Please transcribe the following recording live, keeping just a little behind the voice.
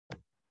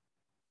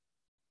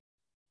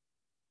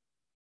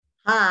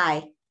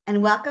Hi,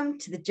 and welcome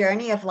to the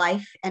journey of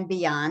life and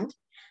beyond,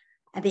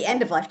 at the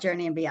end of life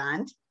journey and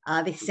beyond,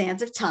 the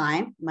sands of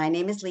time. My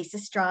name is Lisa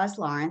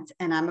Strahs-Lorenc,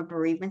 and I'm a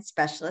bereavement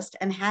specialist.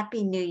 And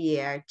Happy New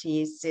Year to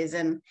you,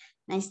 Susan.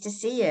 Nice to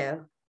see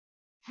you.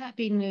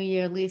 Happy New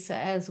Year, Lisa,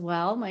 as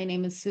well. My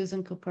name is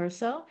Susan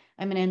Capurso.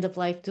 I'm an end of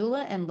life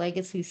doula and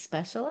legacy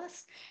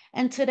specialist.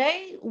 And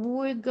today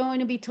we're going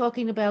to be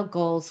talking about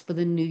goals for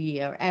the new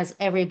year, as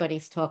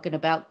everybody's talking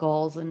about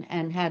goals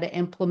and how to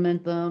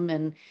implement them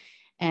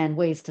and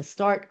ways to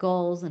start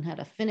goals and how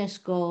to finish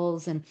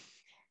goals. And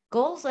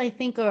goals, I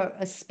think, are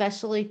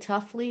especially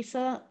tough,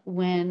 Lisa,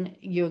 when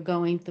you're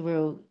going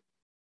through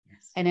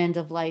Yes. an end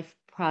of life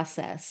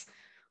process.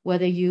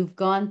 Whether you've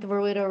gone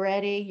through it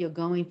already, you're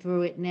going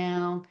through it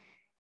now,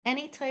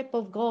 any type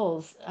of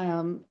goals,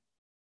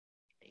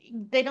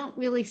 they don't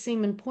really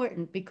seem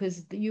important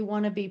because you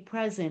want to be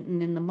present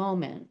and in the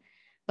moment.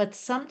 But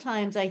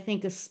sometimes I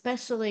think,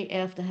 especially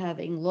after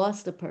having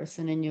lost a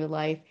person in your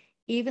life,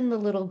 even the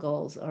little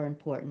goals are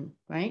important,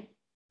 right?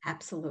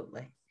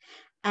 Absolutely.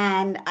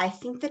 And I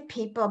think that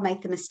people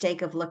make the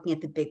mistake of looking at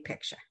the big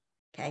picture.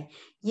 Okay.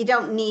 You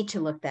don't need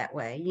to look that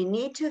way. You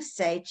need to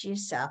say to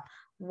yourself,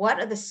 what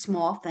are the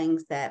small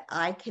things that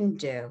I can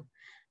do?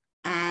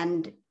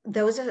 And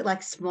those are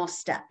like small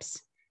steps.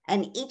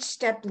 And each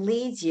step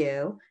leads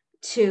you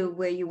to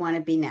where you want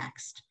to be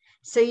next.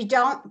 So you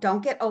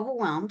don't get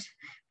overwhelmed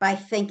by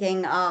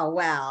thinking, oh,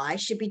 well, I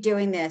should be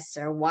doing this,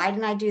 or why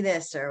didn't I do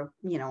this? Or,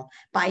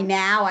 by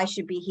now I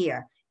should be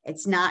here.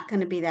 It's not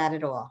going to be that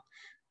at all.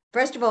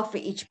 First of all, for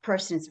each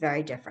person, it's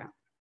very different.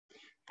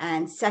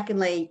 And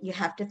secondly, you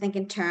have to think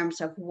in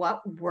terms of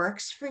what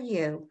works for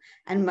you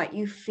and what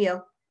you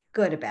feel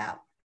good about.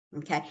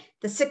 Okay.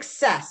 The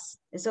success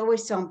is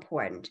always so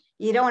important.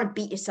 You don't want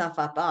to beat yourself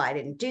up. Oh, I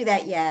didn't do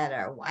that yet.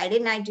 Or why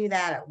didn't I do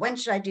that? Or when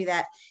should I do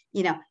that?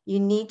 You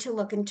need to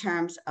look in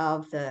terms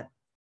of the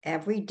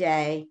every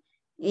day,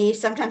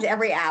 sometimes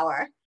every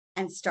hour,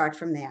 and start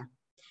from there.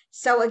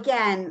 So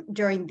again,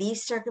 during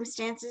these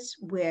circumstances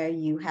where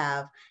you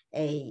have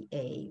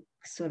a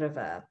sort of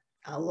a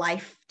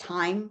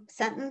lifetime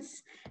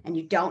sentence and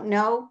you don't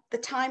know the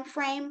time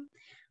frame,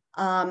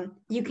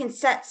 you can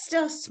set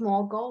still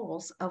small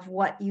goals of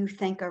what you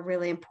think are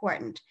really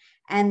important.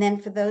 And then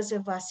for those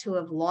of us who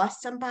have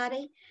lost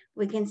somebody,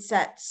 we can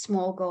set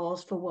small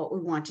goals for what we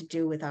want to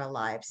do with our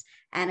lives.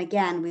 And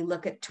again, we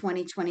look at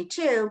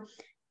 2022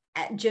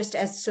 just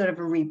as sort of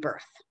a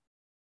rebirth,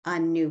 a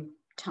new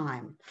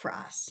time for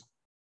us.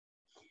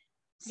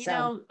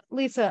 So,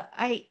 Lisa,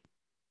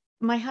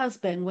 my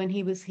husband, when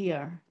he was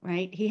here,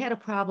 right, he had a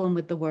problem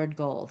with the word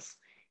goals.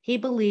 He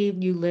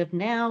believed you live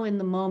now in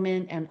the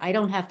moment and I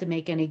don't have to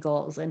make any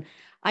goals. And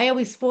I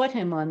always fought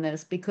him on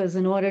this because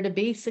in order to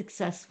be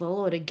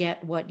successful or to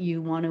get what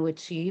you want to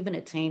achieve and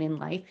attain in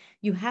life,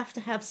 you have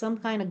to have some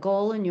kind of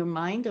goal in your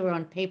mind or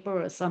on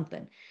paper or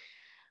something.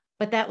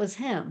 But that was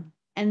him.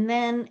 And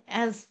then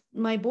as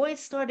my boys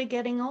started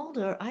getting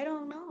older, I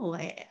don't know,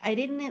 I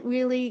didn't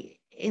really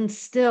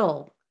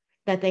instill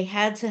that they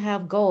had to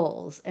have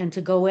goals and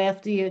to go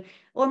after you.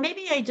 Or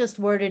maybe I just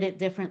worded it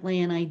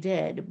differently and I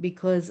did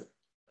because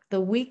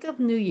the week of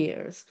New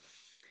Year's,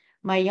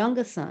 my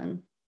youngest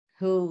son,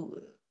 who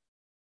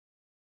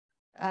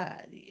uh,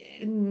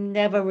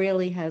 never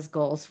really has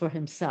goals for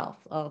himself,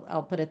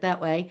 I'll put it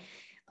that way.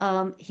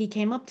 He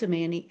came up to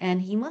me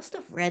and he must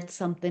have read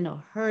something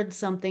or heard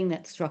something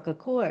that struck a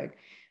chord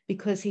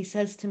because he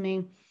says to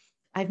me,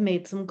 I've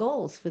made some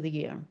goals for the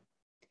year.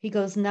 He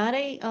goes, not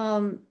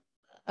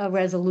a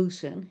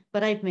resolution,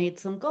 but I've made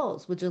some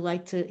goals. Would you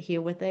like to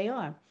hear what they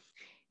are?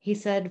 He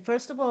said,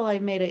 first of all, I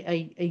made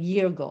a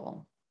year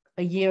goal,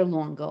 a year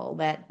long goal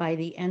that by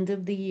the end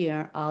of the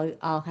year,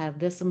 I'll have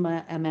this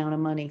amount of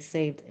money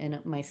saved in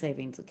my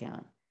savings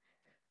account.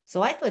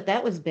 So I thought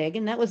that was big,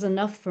 and that was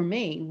enough for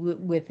me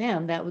with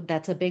him.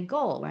 That's a big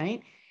goal,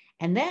 right?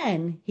 And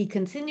then he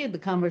continued the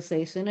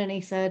conversation and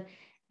he said,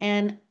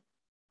 and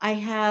I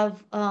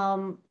have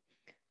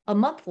a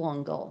month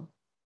long goal.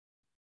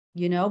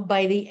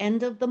 By the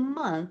end of the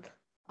month,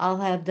 I'll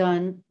have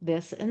done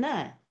this and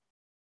that.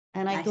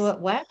 And I nice,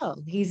 thought, wow,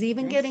 he's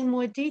even nice, getting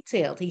more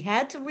detailed. He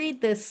had to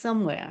read this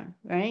somewhere,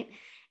 right?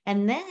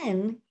 And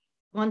then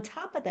on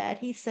top of that,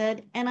 he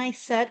said, and I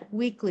set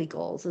weekly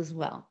goals as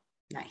well.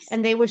 nice,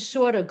 And they were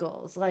shorter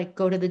goals, like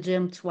go to the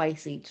gym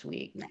twice each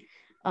week,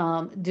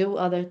 nice. do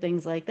other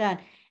things like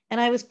that. And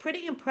I was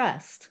pretty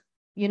impressed,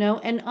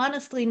 and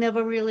honestly,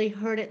 never really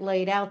heard it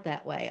laid out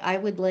that way. I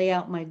would lay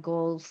out my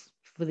goals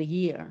for the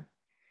year.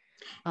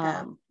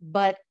 Uh,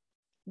 But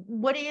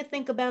what do you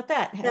think about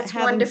that? that's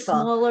Having wonderful.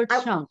 smaller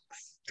I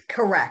chunks.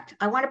 Correct.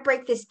 I want to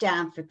break this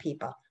down for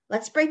people.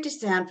 Let's break this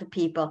down for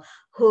people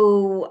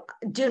who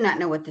do not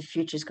know what the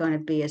future is going to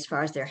be as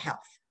far as their health.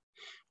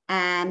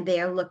 And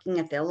they're looking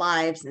at their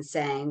lives and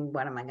saying,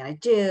 what am I going to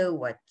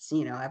do?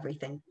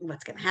 Everything,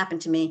 what's going to happen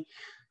to me?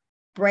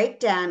 Break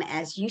down,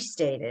 as you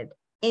stated,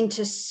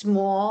 into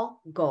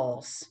small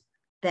goals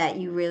that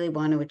you really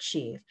want to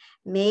achieve.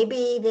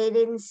 Maybe they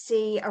didn't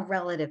see a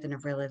relative in a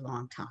really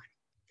long time.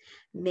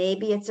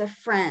 Maybe it's a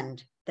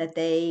friend that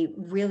they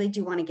really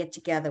do want to get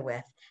together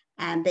with,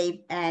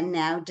 and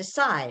now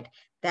decide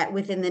that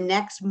within the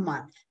next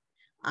month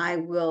I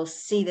will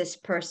see this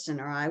person,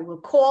 or I will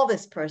call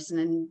this person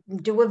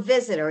and do a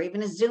visit, or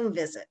even a Zoom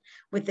visit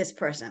with this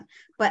person.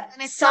 But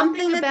And it's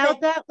something something that they,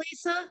 about that,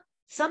 Lisa,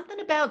 something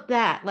about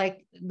that,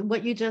 like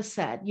what you just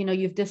said,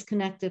 you've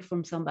disconnected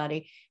from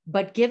somebody,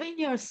 but giving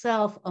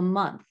yourself a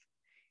month,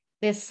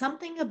 there's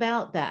something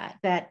about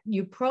that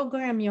you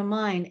program your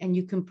mind and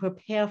you can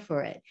prepare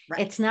for it.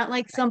 right, It's not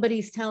like right,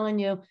 somebody's telling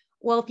you,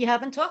 well, if you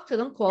haven't talked to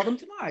them, call them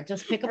tomorrow.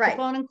 Just pick up the right,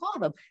 phone and call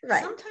them.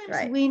 right, Sometimes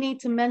right. we need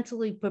to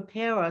mentally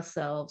prepare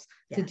ourselves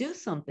to do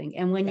Yes, something.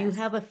 And when you yes,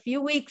 have a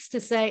few weeks to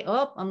say,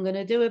 oh, I'm going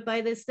to do it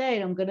by this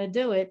date, I'm going to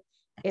do it,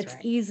 that's it's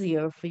right.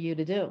 easier for you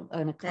to do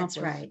and That's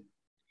accomplish. right.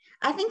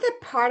 I think that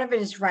part of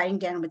it is writing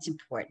down what's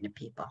important to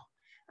people.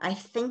 I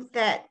think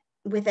that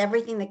with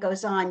everything that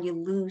goes on, you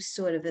lose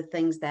sort of the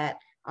things that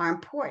are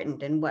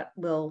important and what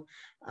will,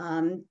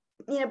 um,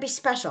 be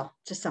special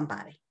to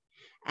somebody.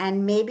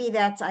 And maybe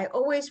that's, I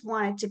always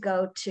wanted to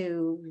go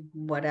to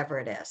whatever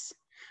it is.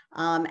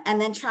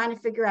 And then trying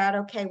to figure out,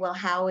 okay, well,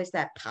 how is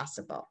that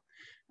possible?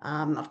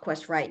 Of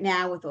course, right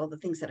now with all the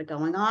things that are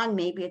going on,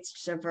 maybe it's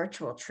just a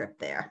virtual trip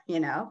there,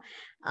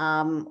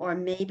 or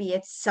maybe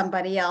it's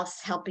somebody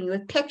else helping you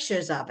with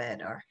pictures of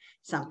it or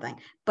something.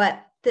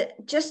 But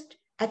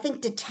I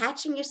think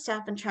detaching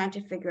yourself and trying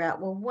to figure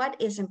out, well,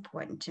 what is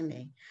important to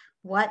me?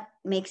 What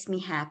makes me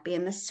happy?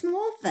 And the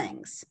small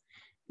things,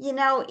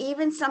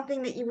 even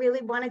something that you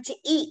really wanted to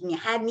eat and you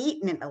hadn't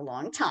eaten in a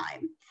long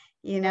time,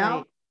 you know,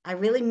 Right. I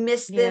really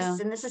miss Yeah. this.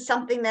 And this is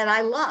something that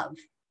I love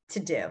to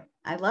do.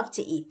 I love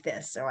to eat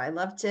this, or I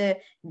love to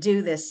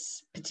do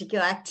this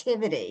particular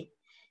activity,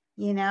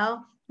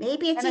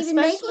 maybe it's And even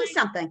making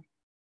something.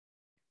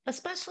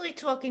 especially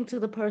talking to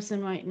the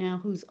person right now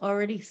who's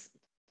already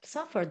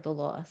suffered the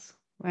loss,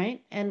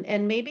 right?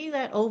 And maybe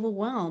that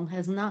overwhelm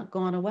has not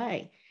gone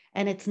away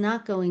and it's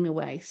not going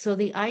away. So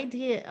the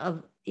idea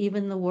of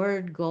even the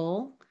word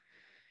goal,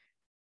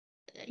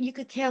 you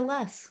could care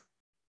less.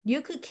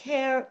 You could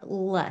care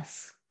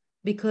less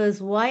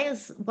because why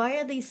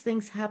are these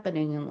things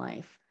happening in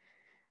life?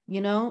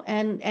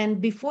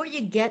 And before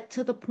you get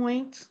to the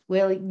point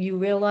where you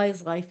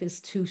realize life is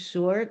too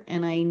short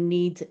and I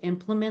need to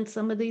implement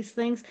some of these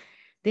things,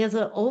 there's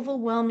an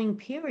overwhelming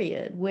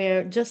period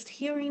where just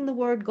hearing the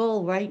word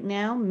goal right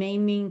now may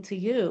mean to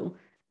you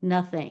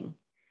nothing.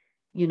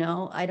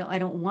 I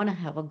don't want to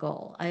have a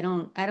goal. I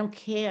don't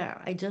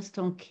care. I just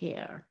don't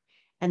care.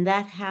 And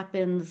that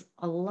happens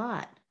a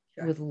lot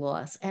Sure, with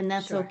loss, and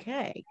that's sure,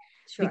 okay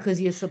sure,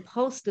 because you're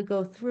supposed to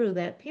go through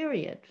that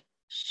period.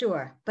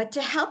 sure. But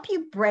to help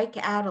you break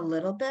out a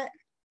little bit,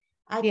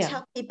 I Yeah,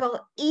 tell people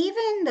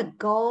even the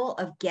goal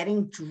of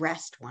getting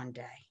dressed one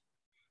day,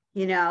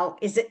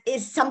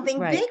 is something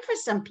right. big for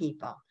some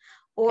people.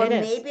 Or It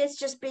is. maybe it's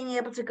just being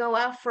able to go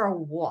out for a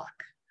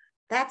walk.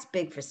 That's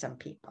big for some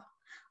people.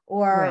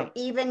 Or Right.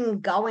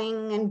 even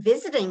going and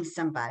visiting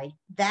somebody.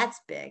 That's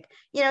big.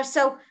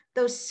 So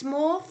those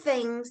small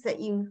things that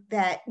you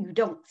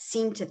don't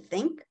seem to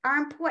think are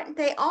important,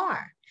 they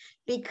are,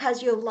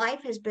 because your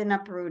life has been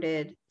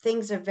uprooted.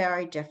 Things are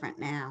very different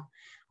now.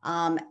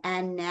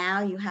 And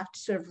now you have to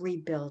sort of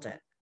rebuild it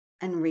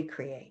and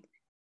recreate.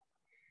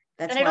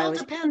 And That's it why I all was,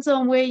 depends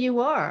on where you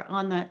are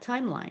on that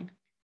timeline.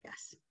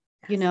 yes,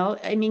 yes,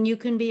 I mean, you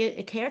can be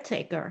a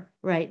caretaker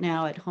right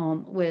now at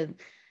home with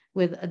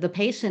the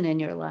patient in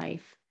your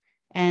life.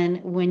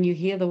 And when you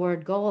hear the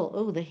word goal,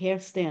 oh, the hair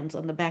stands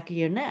on the back of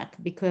your neck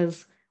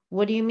because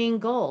what do you mean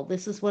goal?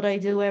 This is what I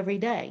do every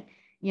day.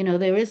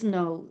 There is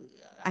no,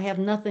 I have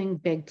nothing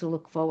big to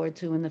look forward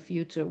to in the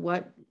future.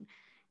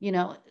 You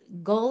know,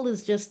 goal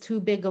is just too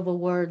big of a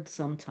word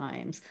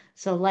sometimes.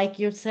 So, like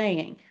you're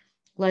saying,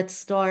 let's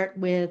start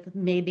with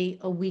maybe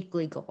a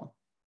weekly goal,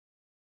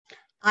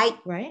 I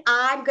right?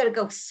 I'm going to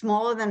go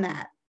smaller than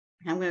that.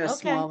 I'm going to go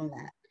Okay. smaller than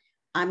that.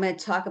 I'm going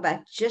to talk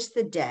about just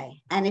the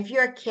day. And if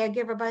you're a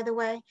caregiver, by the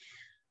way,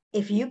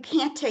 if you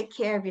can't take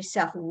care of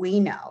yourself, we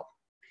know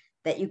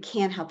that you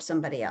can't help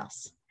somebody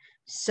else.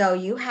 So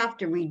you have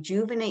to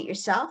rejuvenate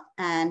yourself,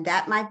 and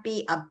that might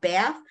be a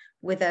bath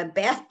with a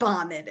bath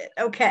bomb in it,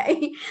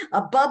 okay?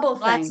 A bubble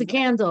Lots thing, of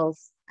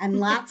candles and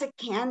lots of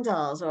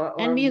candles, and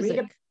or read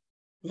a, music.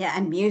 yeah,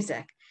 and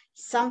music,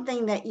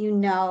 something that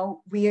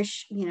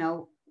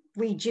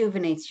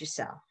rejuvenates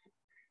yourself.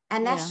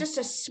 And that's Yeah. just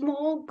a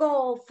small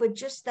goal for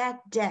just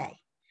that day.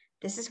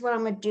 This is what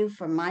I'm going to do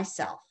for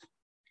myself.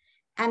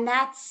 And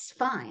that's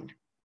fine.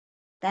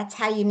 That's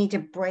how you need to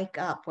break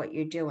up what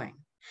you're doing.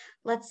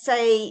 Let's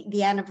say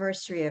the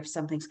anniversary of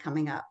something's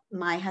coming up.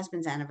 My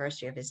husband's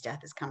anniversary of his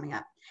death is coming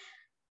up.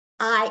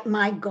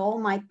 My goal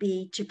might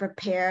be to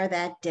prepare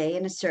that day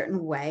in a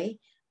certain way.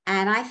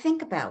 And I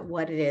think about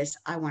what it is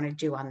I want to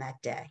do on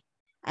that day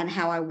and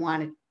how I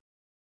want it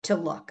to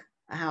look,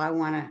 how I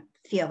want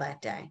to feel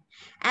that day.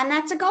 And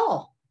that's a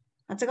goal.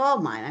 That's a goal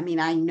of mine. I mean,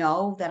 I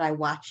know that I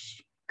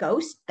watch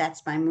Ghost,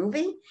 that's my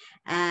movie.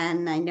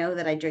 And I know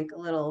that I drink a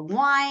little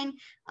wine,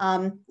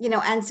 and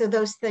so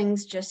those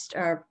things just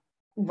are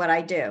what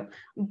I do.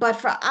 But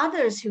for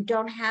others who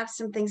don't have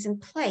some things in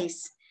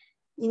place,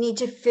 you need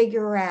to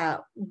figure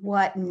out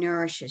what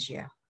nourishes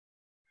you.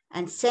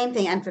 And same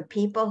thing. And for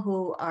people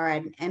who are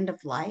at an end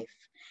of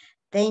life,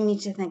 they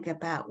need to think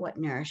about what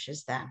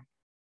nourishes them.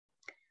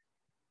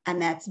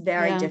 And that's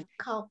very Yeah.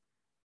 difficult,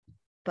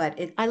 but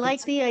I like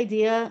it's the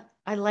idea.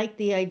 I like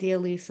the idea,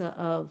 Lisa,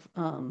 of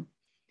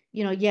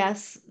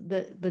yes,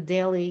 the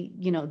daily,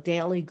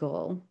 daily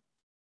goal.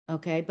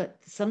 Okay.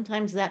 But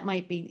sometimes that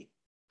might be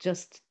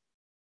just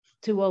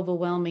too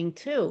overwhelming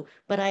too.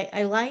 But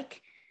I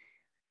like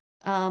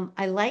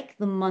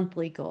the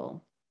monthly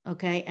goal.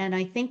 Okay. And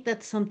I think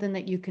that's something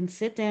that you can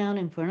sit down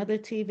in front of the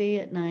TV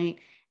at night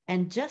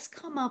and just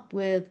come up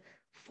with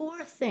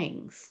four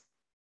things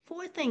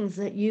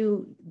that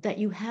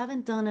you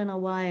haven't done in a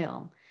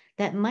while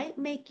that might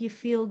make you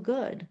feel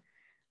good.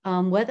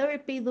 Whether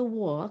it be the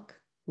walk,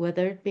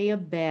 whether it be a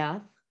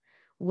bath,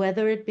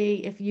 whether it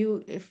be if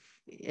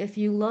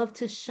you love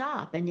to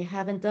shop and you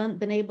haven't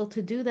been able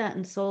to do that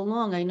in so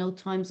long. I know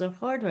times are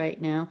hard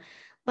right now,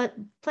 but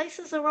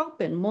places are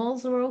open,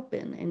 malls are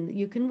open, and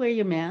you can wear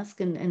your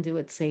mask and do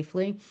it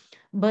safely.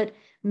 But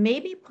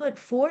maybe put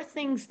four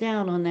things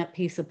down on that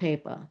piece of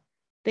paper,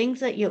 things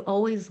that you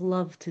always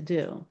love to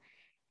do,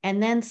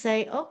 and then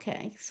say,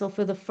 okay, so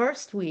for the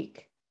first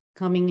week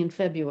coming in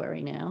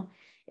February now,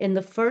 in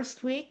the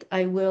first week,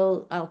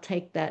 I'll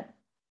take that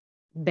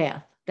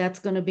bath. That's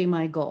going to be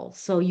my goal.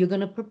 So you're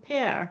going to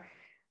prepare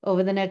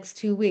over the next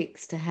 2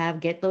 weeks to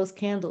get those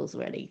candles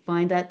ready,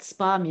 find that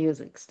spa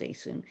music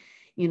station,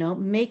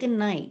 make a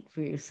night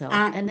for yourself.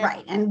 and And then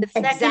right. And the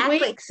second exactly.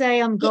 week,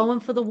 say, I'm going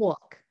for the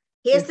walk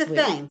Here's the this week.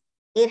 thing.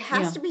 It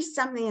has Yeah. to be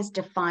something that's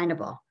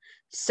definable.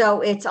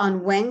 So it's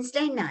on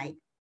Wednesday night.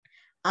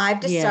 I've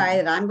Yeah.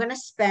 decided I'm going to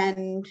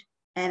spend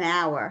an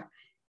hour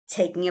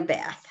taking a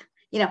bath.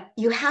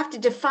 You have to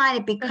define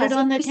it, Put it because if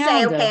on the you say,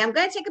 okay, calendar I'm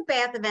going to take a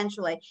bath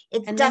eventually,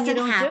 it and then you doesn't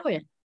don't do happen.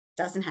 it.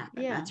 Doesn't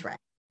happen. Yeah. That's right.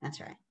 That's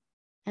right.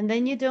 And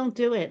then you don't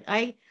do it.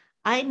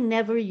 I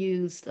never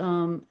used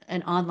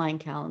an online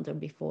calendar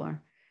before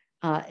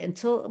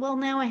until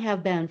now I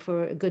have been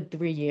for a good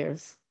 3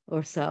 years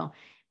or so.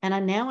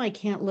 And now I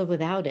can't live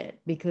without it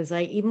because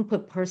I even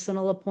put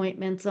personal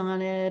appointments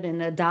on it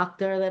and a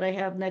doctor that I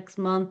have next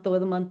month or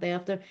the month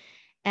after.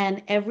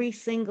 And every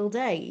single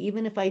day,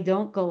 even if I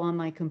don't go on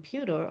my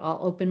computer, I'll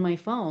open my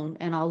phone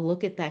and I'll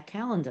look at that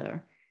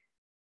calendar.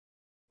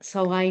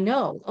 So I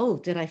know, oh,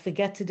 did I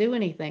forget to do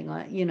anything,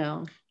 on Yeah,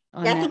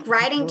 I that think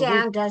writing particular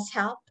week? down does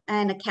help,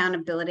 and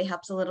accountability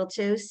helps a little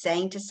too.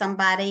 Saying to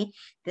somebody,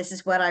 this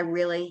is what I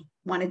really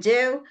want to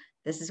do.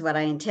 This is what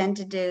I intend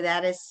to do.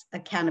 That is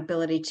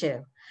accountability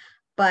too.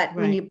 But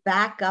when Right. you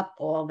back up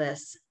all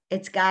this,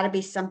 it's got to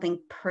be something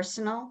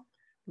personal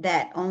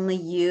that only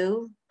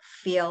you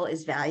feel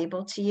is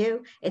valuable to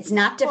you. It's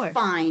not Of course.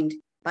 defined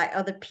by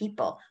other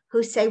people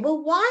who say,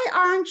 well, why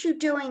aren't you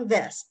doing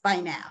this by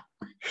now?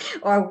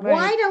 Or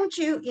why Right. don't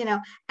you,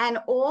 and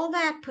all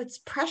that puts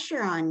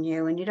pressure on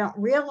you, and you don't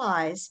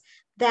realize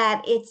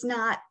that it's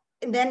not,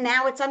 and then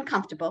now it's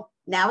uncomfortable.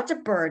 Now it's a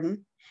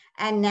burden.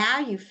 And now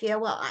you feel,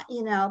 well,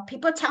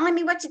 people are telling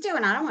me what to do,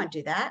 and I don't want to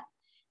do that.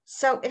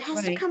 So it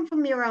has to Right. come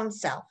from your own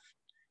self.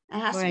 It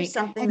has to be Right.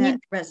 something And that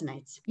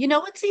resonates. you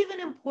know what's even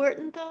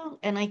important though,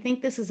 and I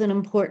think this is an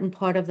important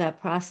part of that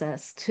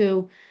process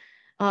to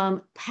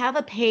have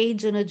a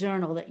page in a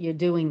journal that you're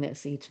doing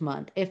this each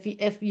month.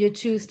 If you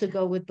choose to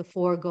go with the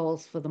 4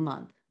 goals for the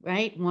month,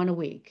 right? One a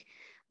week.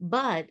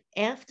 But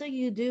after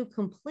you do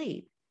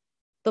complete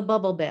the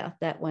bubble bath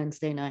that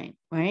Wednesday night,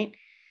 right?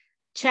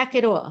 Check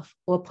it off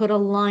or put a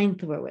line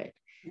through it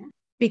Yeah.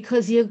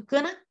 because you're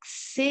going to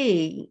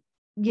see,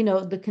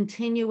 the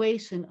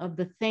continuation of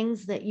the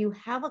things that you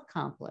have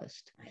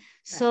accomplished. Right. Right.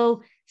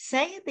 So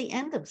say at the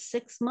end of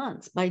 6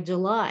 months, by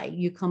July,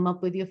 you come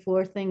up with your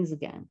 4 things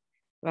again,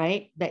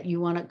 right? That you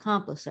want to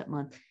accomplish that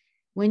month.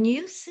 When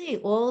you see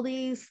all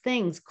these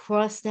things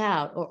crossed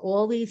out or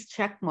all these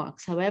check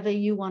marks, however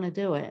you want to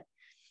do it,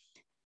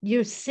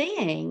 you're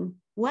seeing,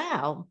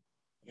 wow,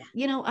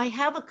 I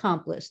have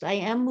accomplished. I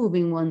am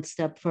moving one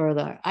step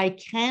further. I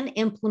can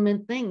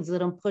implement things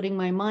that I'm putting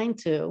my mind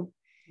to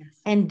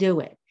Yes. and do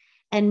it.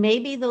 And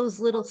maybe those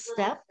little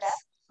steps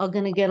are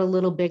going to get a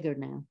little bigger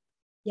now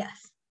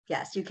Yes.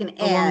 Yes. You can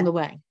along add. the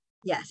way.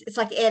 Yes. It's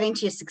like adding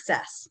to your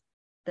success.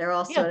 They're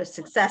all Yeah. sort of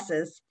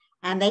successes,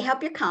 and they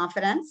help your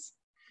confidence,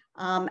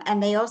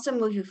 and they also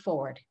move you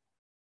forward.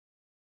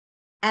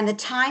 And the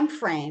time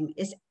frame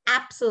is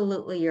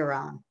absolutely your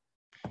own.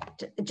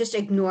 Just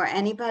ignore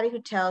anybody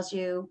who tells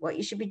you what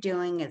you should be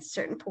doing at a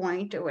certain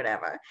point or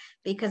whatever,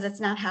 because it's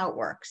not how it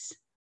works.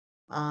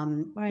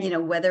 Right.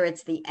 Whether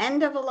it's the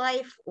end of a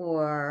life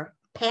or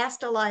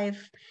past a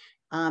life,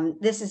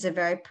 this is a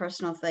very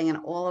personal thing, and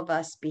all of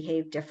us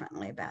behave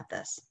differently about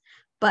this.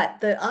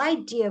 But the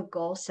idea of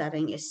goal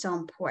setting is so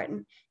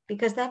important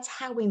because that's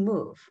how we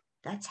move.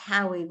 That's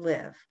how we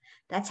live.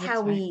 That's how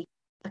That's right. we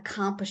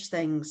accomplish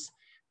things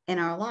in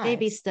our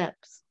Baby lives.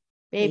 steps.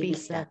 Baby Baby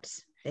steps.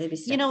 steps. Baby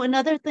steps.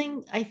 Another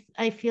thing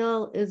I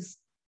feel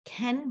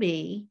can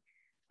be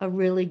a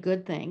really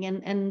good thing.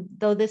 And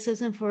though this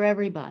isn't for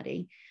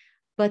everybody,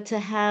 but to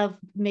have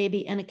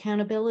maybe an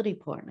accountability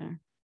partner.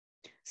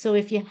 So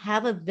if you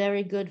have a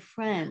very good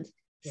friend,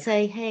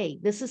 say, hey,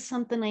 this is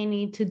something I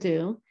need to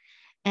do.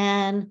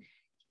 And,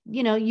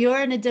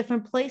 you're in a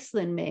different place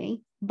than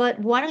me, but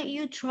why don't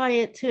you try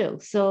it too?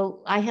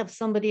 So I have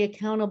somebody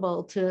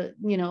accountable to,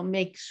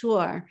 make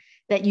sure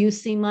that you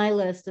see my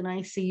list and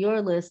I see your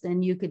list.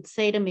 And you could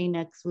say to me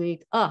next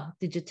week, oh,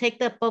 did you take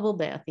that bubble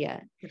bath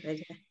yet? Good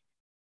idea.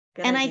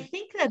 Good And idea. I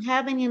think that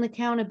having an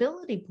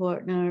accountability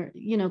partner,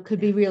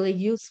 could be really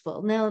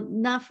useful. Now,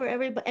 not for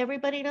everybody.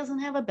 Everybody doesn't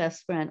have a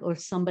best friend or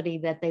somebody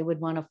that they would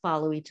want to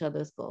follow each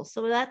other's goals.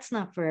 So that's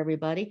not for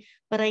everybody.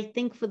 But I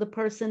think for the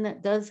person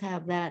that does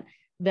have that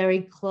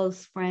very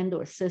close friend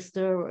or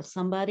sister or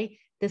somebody,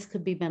 this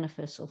could be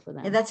beneficial for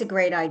them. Yeah, that's a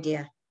great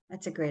idea.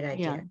 That's a great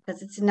idea,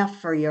 because it's enough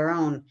for your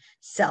own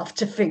self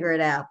to figure it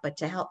out, but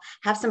to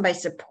have somebody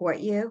support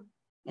you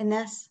in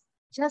this.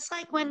 Just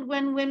like when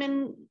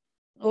women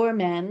or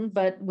men,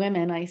 but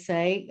women, I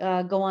say,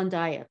 go on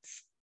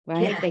diets,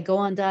 right? Yeah. They go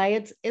on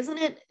diets. Isn't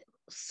it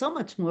so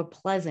much more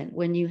pleasant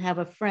when you have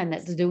a friend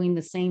that's doing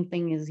the same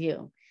thing as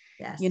you?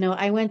 Yes.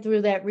 I went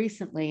through that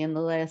recently in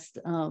the last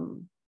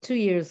 2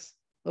 years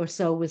or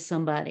so with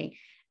somebody.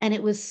 And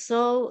it was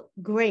so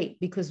great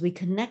because we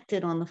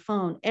connected on the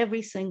phone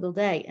every single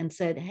day and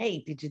said,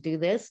 hey, did you do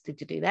this? Did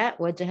you do that?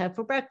 What'd you have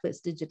for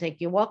breakfast? Did you take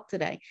your walk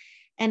today?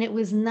 And it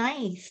was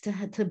nice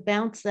to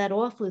bounce that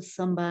off with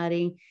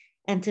somebody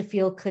and to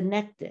feel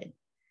connected.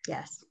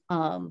 Yes.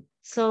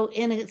 So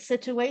in a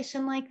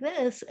situation like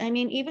this, I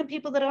mean, even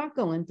people that aren't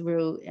going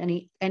through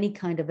any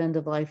kind of end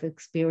of life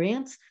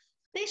experience,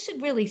 they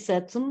should really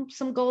set some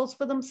goals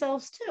for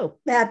themselves too.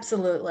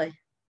 Absolutely.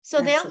 So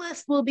their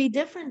list will be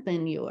different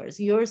than yours.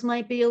 Yours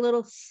might be a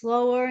little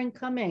slower in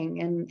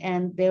coming,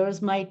 and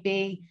theirs might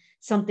be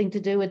something to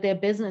do with their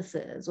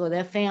businesses or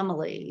their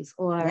families,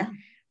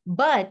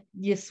 but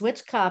you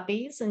switch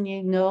copies and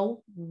you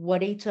know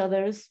what each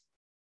other's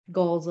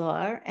goals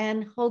are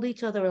and hold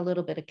each other a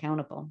little bit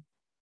accountable.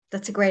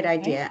 That's a great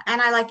idea. Right?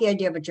 And I like the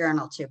idea of a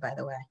journal too, by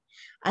the way.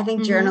 I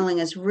think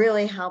journaling is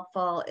really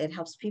helpful. It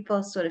helps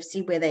people sort of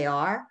see where they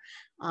are.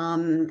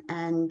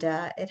 And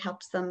it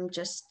helps them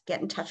just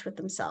get in touch with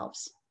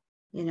themselves,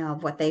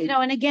 of what they,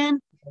 and again,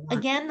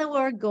 the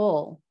word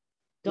goal.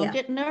 Don't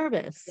get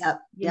nervous.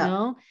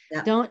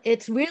 Don't,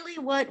 it's really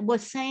what we're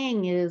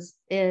saying is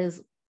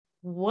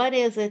what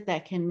is it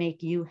that can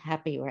make you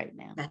happy right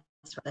now?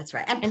 That's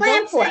right. And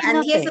plan for it.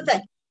 And here's the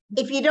thing.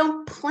 If you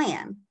don't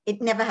plan,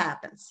 it never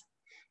happens.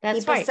 That's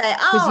People right. say,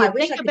 oh, you I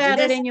wish I could about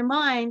do this. it in your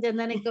mind and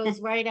then it goes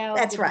right out.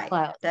 That's right.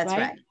 Clouds, That's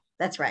right.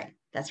 That's right.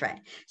 That's right.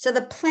 So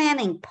the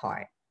planning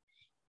part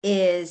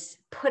is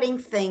putting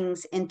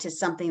things into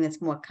something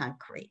that's more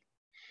concrete.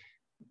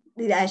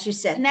 As you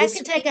said, and that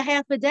could take a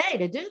half a day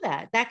to do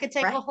that. That could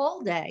take a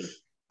whole day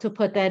to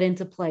put that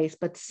into place,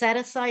 but set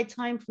aside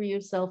time for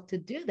yourself to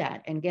do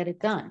that and get it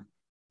done.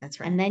 That's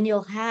right. And then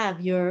you'll have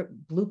your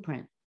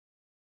blueprint.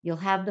 You'll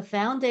have the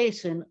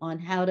foundation on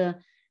how to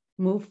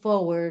move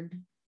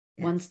forward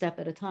one step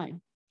at a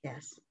time.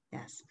 Yes.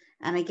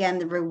 And again,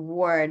 the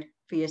reward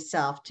for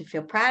yourself, to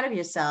feel proud of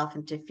yourself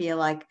and to feel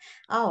like,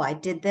 oh, I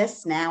did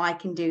this, now I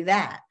can do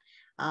that.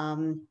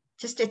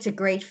 It's a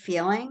great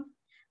feeling.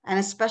 And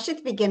especially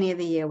at the beginning of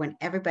the year when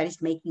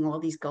everybody's making all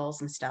these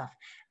goals and stuff.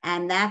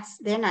 And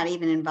they're not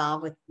even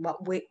involved with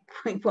what we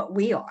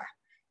are,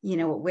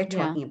 what we're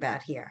talking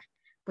about here.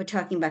 We're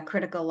talking about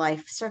critical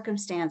life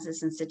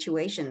circumstances and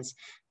situations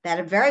that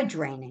are very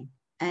draining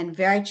and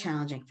very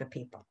challenging for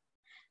people.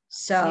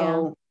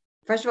 So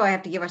first of all, I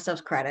have to give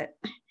ourselves credit,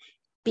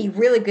 be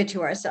really good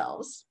to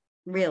ourselves.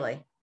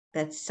 Really.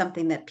 That's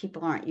something that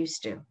people aren't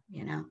used to,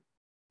 and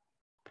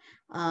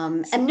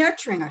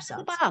nurturing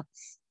ourselves.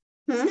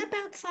 Step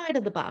outside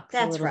of the box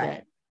a little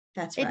bit.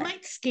 That's right. It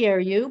might scare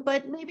you,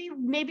 but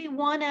maybe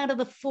one out of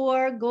the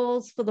 4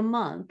 goals for the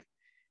month,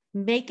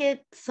 make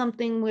it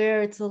something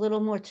where it's a little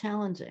more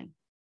challenging.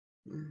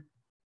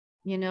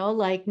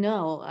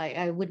 No,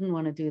 I wouldn't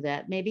want to do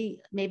that.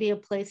 Maybe a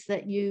place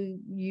that you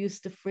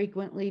used to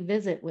frequently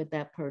visit with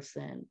that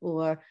person,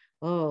 or,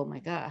 oh my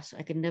gosh,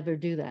 I could never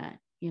do that.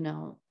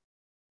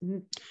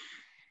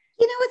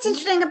 What's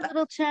interesting about a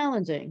little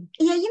challenging.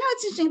 Yeah,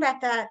 what's interesting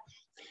about that?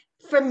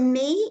 For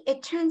me,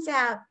 it turns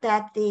out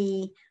that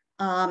the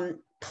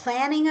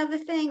planning of the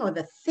thing or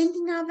the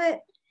thinking of it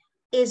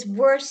is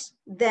worse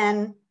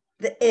than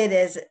it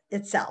is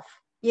itself.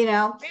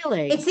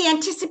 Really, it's the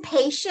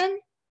anticipation.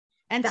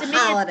 And to me,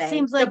 it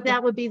seems like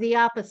that would be the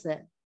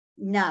opposite.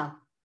 No,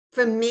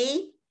 for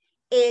me,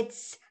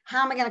 it's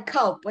how am I going to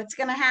cope? What's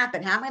going to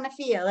happen? How am I going to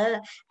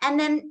feel? And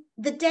then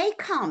the day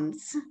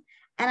comes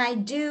and I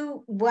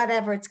do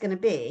whatever it's going to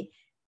be.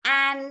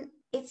 And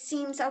it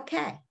seems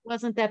okay.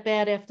 Wasn't that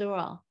bad after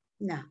all?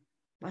 No,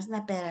 wasn't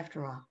that bad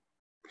after all.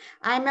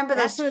 I remember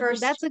that's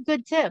a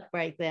good tip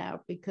right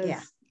there,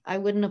 because I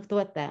wouldn't have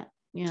thought that.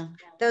 Yeah.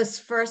 Those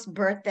first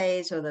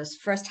birthdays or those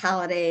first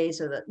holidays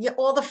or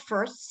all the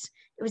firsts,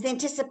 it was the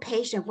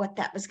anticipation of what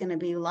that was going to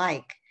be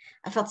like.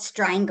 I felt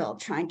strangled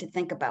trying to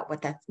think about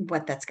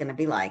what that's going to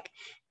be like.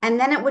 And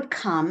then it would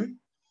come,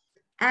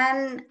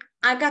 and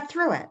I got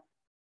through it,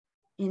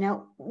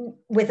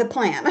 with a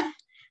plan.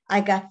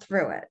 I got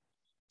through it.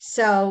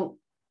 So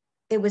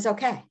it was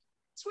okay.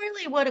 It's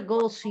really what a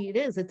goal sheet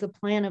is. It's a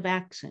plan of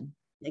action.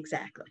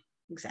 Exactly.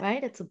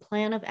 Right? It's a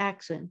plan of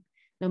action,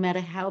 no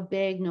matter how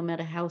big, no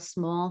matter how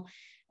small.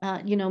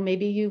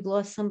 Maybe you've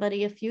lost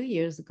somebody a few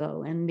years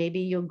ago, and maybe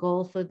your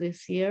goal for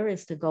this year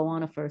is to go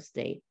on a first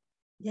date.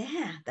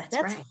 Yeah, that's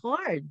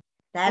Hard.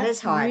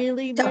 That's hard.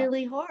 Really,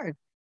 really hard.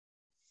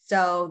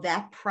 So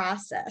that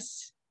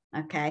process,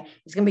 okay,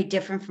 is going to be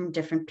different from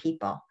different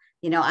people.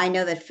 I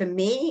know that for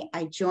me,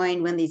 I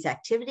joined one of these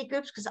activity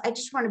groups because I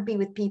just want to be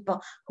with people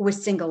who were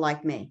single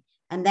like me.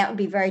 And that would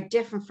be very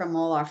different from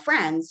all our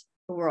friends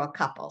who were all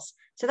couples.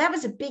 So that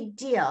was a big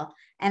deal.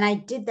 And I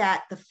did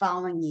that the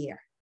following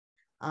year.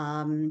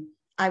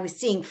 I was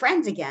seeing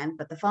friends again,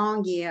 but the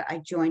following year I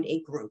joined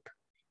a group,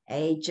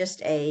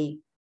 just a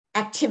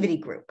activity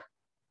group,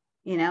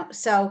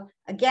 So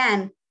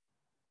again,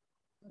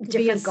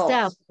 different goals.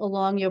 Step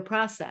along your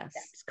process.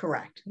 That's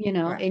correct.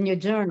 Correct. In your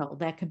journal,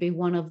 that could be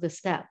one of the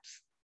steps.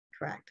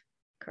 Correct.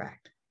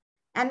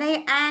 And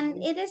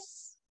it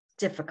is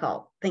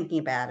difficult thinking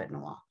about it and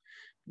all.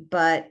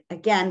 But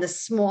again, the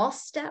small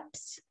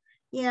steps,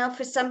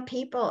 for some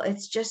people,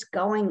 it's just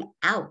going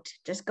out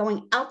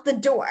the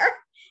door,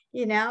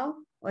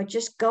 or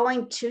just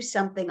going to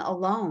something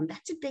alone.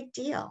 That's a big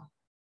deal.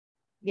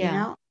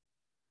 Yeah.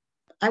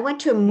 I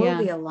went to a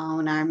movie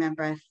alone. I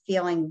remember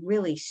feeling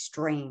really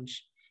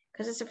strange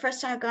because it's the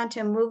first time I've gone to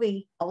a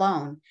movie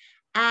alone.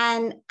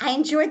 And I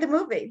enjoyed the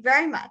movie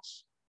very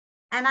much.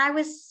 And I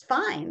was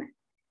fine.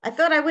 I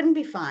thought I wouldn't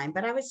be fine,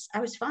 but I was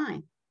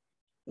fine.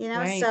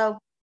 Right. So,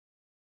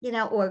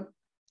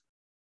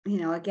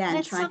 again,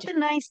 it's something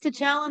nice to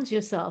challenge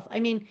yourself.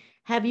 I mean,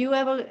 have you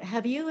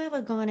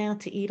ever gone out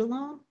to eat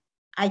alone?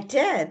 I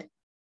did.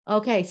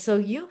 Okay, so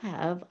you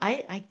have.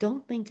 I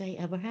don't think I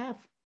ever have.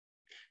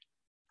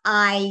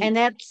 And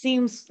that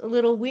seems a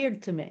little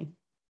weird to me.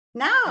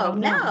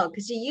 No,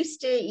 because you're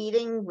used to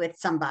eating with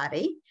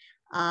somebody.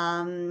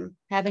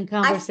 Having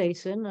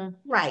conversation.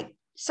 Right.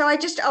 So I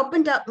just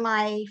opened up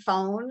my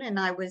phone and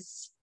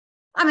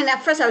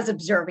at first I was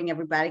observing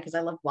everybody because I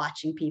love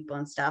watching people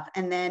and stuff.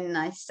 And then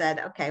I said,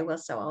 okay, well,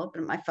 so I'll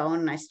open up my phone,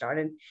 and I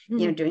started,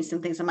 doing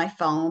some things on my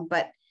phone,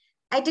 but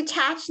I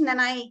detached, and then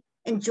I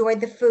enjoyed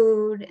the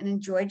food and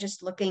enjoyed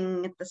just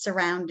looking at the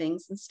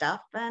surroundings and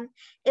stuff. And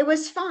it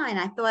was fine.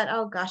 I thought,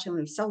 oh gosh, I'm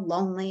going to be so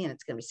lonely and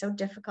it's going to be so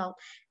difficult.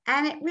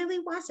 And it really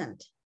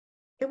wasn't.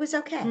 It was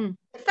okay.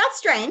 It felt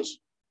strange.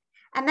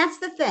 And that's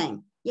the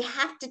thing. You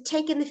have to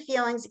take in the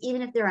feelings,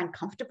 even if they're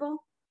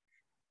uncomfortable,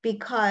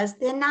 because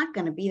they're not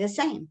going to be the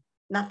same.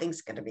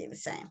 Nothing's going to be the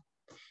same.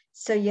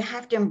 So you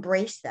have to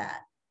embrace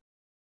that.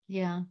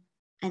 Yeah.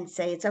 And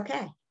say it's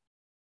okay.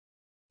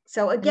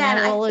 So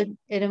again,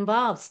 it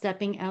involves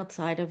stepping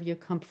outside of your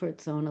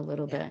comfort zone a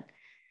little bit.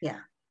 Yeah.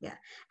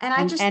 And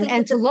I just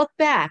think to look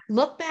back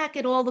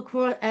at all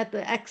at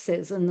the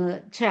X's and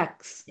the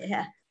checks.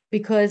 Yeah.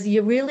 Because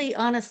you really,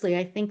 honestly,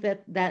 I think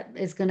that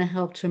is going to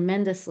help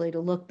tremendously to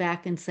look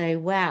back and say,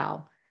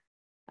 wow,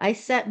 I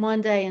set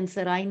one day and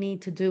said, I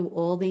need to do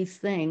all these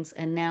things.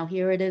 And now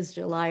here it is,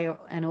 July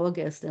and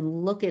August,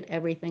 and look at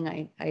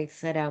everything I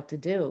set out to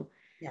do.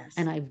 Yes.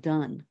 And I've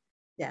done.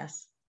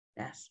 Yes.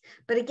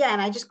 But again,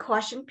 I just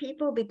caution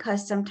people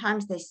because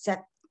sometimes they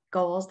set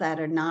goals that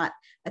are not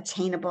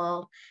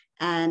attainable.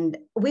 And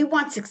we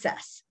want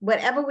success.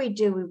 Whatever we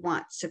do, we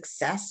want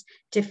success,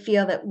 to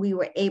feel that we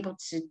were able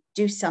to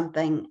do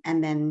something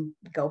and then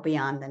go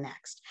beyond the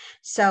next.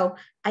 So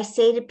I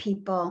say to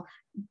people,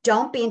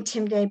 don't be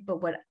intimidated by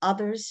what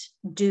others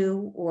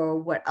do or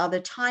what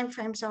other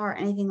timeframes are, or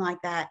anything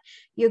like that.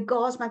 Your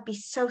goals might be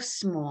so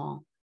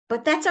small,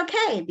 but that's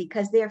okay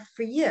because they're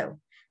for you.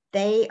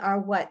 They are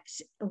what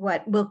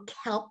will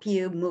help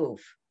you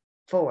move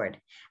forward.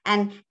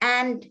 And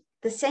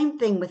the same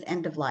thing with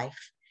end of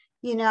life.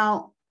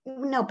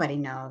 Nobody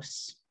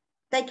knows.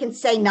 They can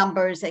say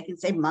numbers, they can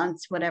say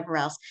months, whatever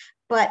else.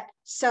 But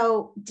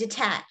so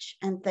detach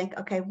and think,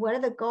 okay, what are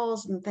the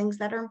goals and things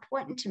that are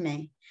important to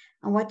me?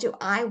 And what do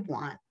I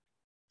want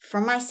for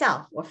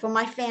myself or for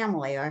my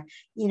family? Or,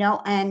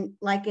 and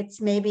like it's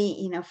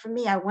maybe, for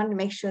me, I wanted to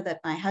make sure that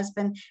my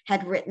husband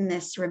had written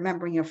this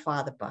Remembering Your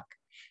Father book.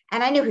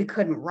 And I knew he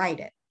couldn't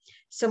write it.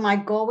 So my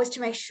goal was to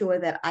make sure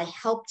that I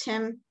helped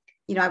him.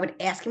 I would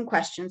ask him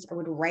questions. I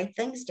would write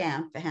things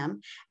down for him,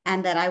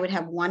 and that I would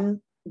have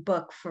one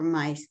book for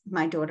my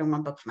daughter and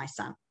one book for my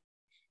son.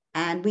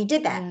 And we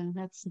did that. Yeah,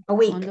 that's a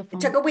week. Wonderful.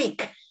 It took a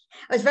week. It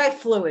was very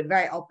fluid,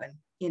 very open,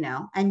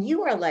 and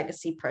you are a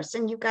legacy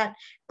person. You got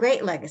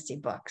great legacy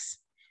books.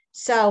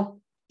 So,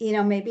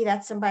 maybe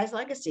that's somebody's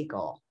legacy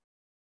goal,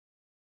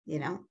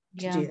 to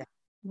do that.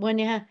 When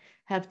you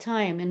have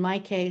time. In my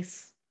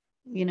case,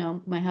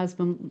 my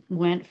husband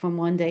went from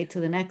one day to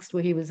the next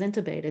where he was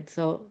intubated.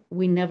 So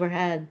we never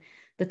had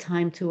the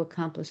time to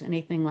accomplish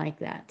anything like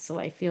that. So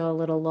I feel a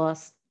little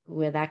lost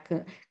where that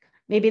could,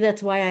 maybe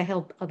that's why I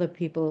help other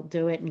people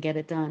do it and get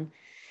it done.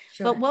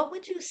 But Sure. what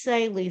would you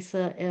say,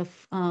 Lisa,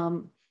 if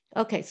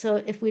okay, so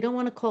if we don't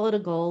want to call it a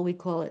goal, we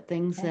call it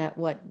things Okay. that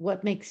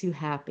what makes you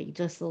happy,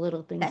 just the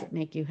little things Okay. that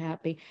make you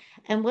happy.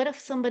 And what if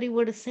somebody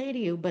were to say to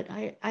you, but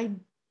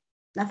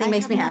Nothing I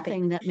makes have me happy.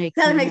 nothing that makes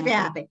Nothing me makes me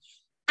happy.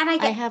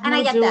 happy. I have And I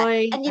no get that.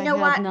 joy. And you I know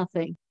have what?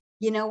 nothing.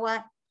 You know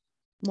what?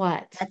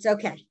 What? That's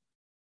okay.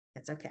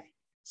 That's okay.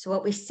 So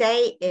what we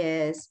say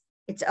is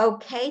it's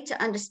okay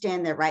to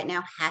understand that right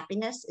now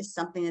happiness is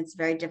something that's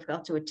very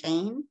difficult to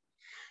attain.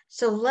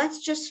 So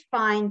let's just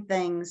find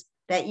things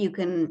that you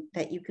can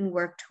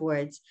work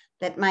towards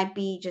that might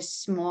be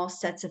just small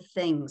sets of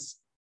things,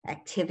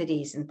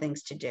 activities and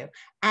things to do.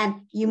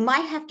 And you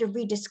might have to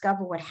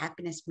rediscover what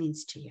happiness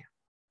means to you.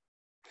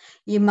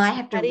 You might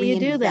have to How do you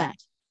do that?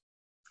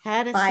 reinvent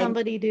How does by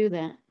somebody do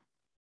that?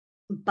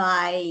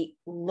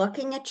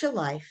 looking at your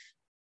life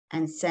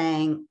and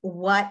saying,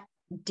 what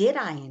did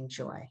I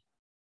enjoy?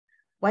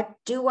 What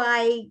do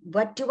I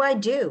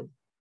do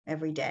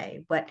every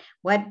day?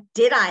 What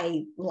did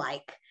I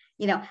like?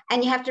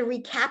 And you have to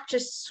recapture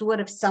sort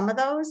of some of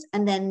those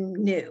and then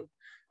new.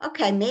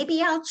 Okay,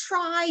 maybe I'll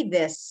try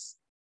this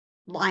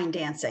line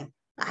dancing.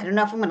 I don't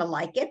know if I'm going to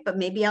like it, but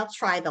maybe I'll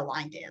try the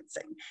line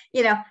dancing.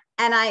 You know,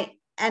 and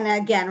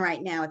again,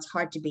 right now it's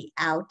hard to be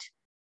out,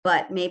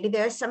 but maybe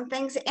there's some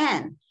things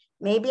in.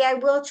 Maybe I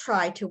will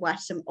try to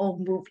watch some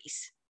old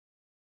movies.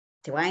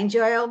 Do I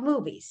enjoy old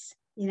movies?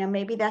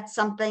 Maybe that's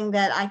something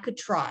that I could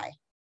try.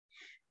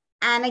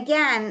 And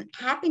again,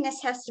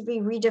 happiness has to be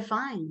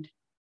redefined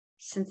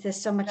since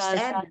there's so much Does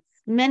sadness.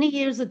 many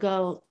years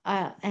ago,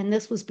 and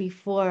this was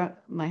before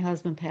my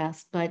husband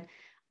passed, but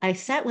I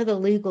sat with a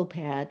legal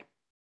pad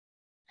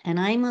and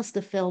I must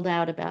have filled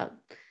out about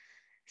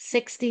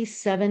 60,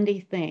 70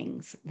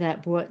 things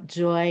that brought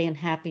joy and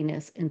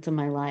happiness into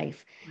my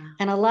life. Wow.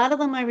 And a lot of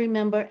them I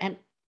remember, and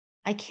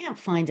I can't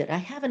find it. I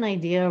have an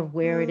idea of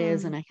where it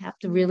is, and I have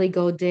to really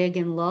go dig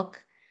and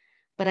look,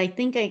 but I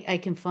think I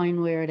can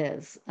find where it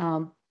is.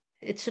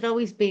 It should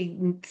always be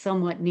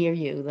somewhat near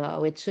you,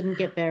 though. It shouldn't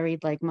get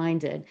buried like mine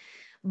did.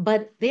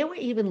 But there were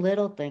even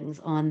little things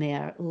on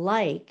there,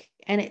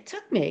 and it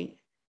didn't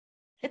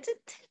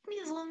take me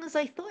as long as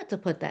I thought to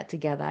put that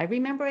together. I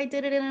remember I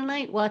did it in a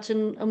night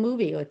watching a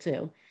movie or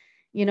two,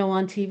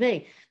 on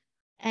TV.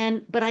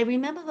 But I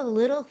remember the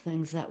little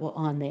things that were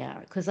on there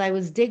because I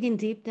was digging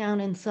deep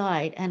down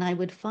inside and I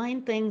would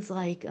find things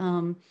like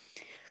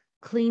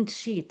clean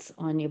sheets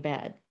on your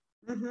bed.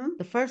 Mm-hmm.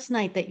 The first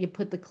night that you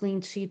put the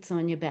clean sheets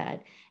on your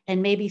bed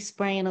and maybe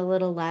spraying a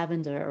little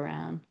lavender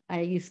around.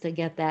 I used to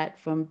get that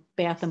from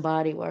Bath and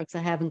Body Works. I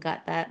haven't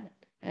got that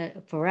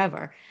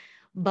forever,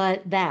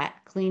 but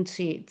that clean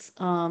sheets,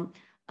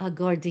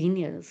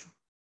 gardenias,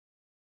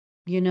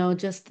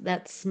 just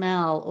that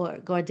smell, or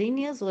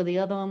gardenias, or the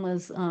other one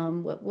was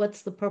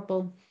what's the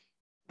purple,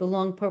 the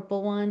long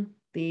purple one,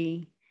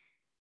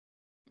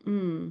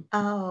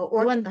 Oh, the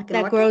or one like an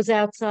that orchid? grows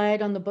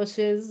outside on the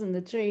bushes and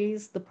the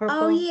trees, the Oh,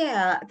 purple.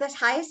 yeah. That's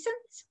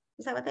hyacinths?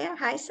 Is that what they are?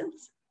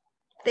 Hyacinths?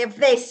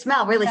 They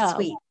smell really No.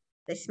 sweet.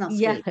 They smell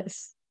sweet.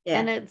 Yes.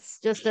 And Yeah. it's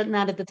just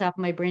not at the top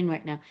of my brain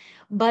right now.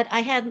 But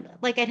I'd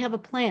have a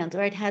plant,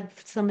 or I'd had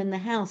some in the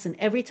house. And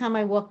every time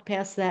I walked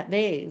past that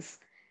vase,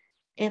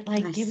 it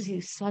like gives Nice.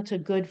 you such a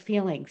good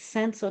feeling.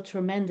 Scents so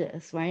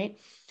tremendous, right?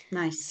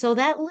 Nice. So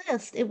that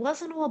list, it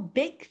wasn't all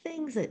big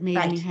things that made me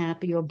Right.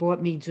 happy or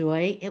brought me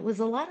joy. It was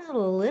a lot of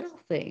little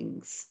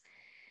things.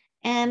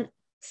 And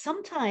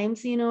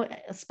sometimes,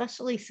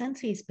 especially since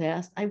he's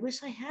passed, I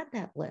wish I had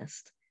that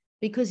list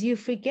because you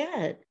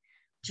forget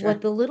what Sure.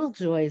 the little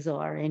joys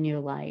are in your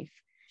life.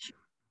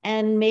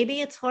 And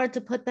maybe it's hard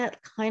to put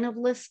that kind of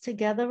list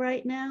together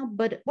right now,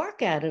 but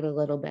work at it a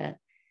little bit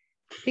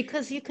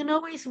because you can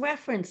always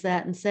reference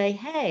that and say,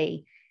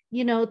 hey,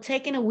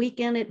 taking a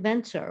weekend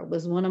adventure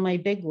was one of my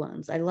big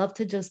ones. I love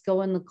to just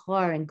go in the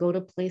car and go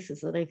to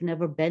places that I've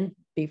never been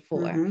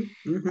before. Mm-hmm.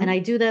 And Mm-hmm. I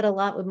do that a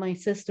lot with my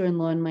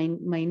sister-in-law and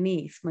my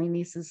niece. My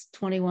niece is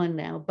 21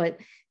 now,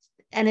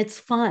 and it's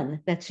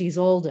fun that she's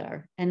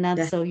older and not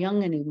Yeah. so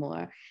young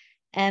anymore.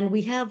 And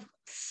we have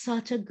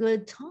such a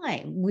good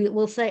time.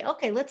 Will say,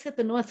 okay, let's hit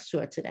the North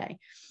Shore today,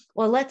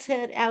 or let's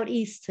head out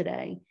east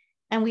today.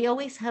 And we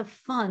always have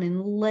fun and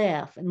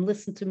laugh and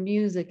listen to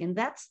music. And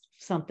that's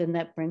something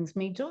that brings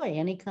me joy,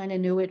 any kind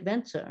of new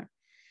adventure.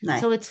 Nice.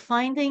 So it's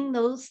finding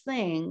those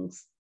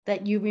things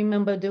that you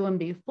remember doing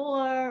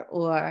before,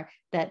 or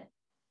that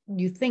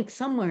you think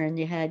somewhere in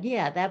your head,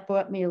 yeah, that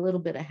brought me a little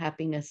bit of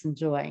happiness and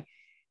joy,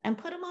 and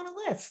put them on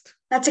a list.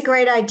 That's a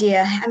great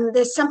idea. And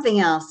there's something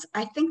else.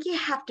 I think you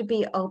have to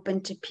be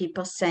open to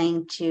people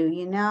saying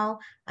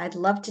I'd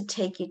love to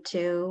take you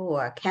to,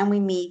 or can we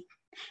meet?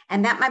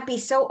 And that might be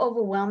so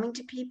overwhelming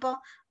to people,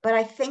 but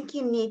I think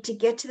you need to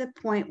get to the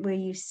point where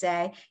you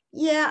say,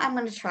 yeah, I'm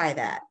going to try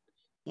that.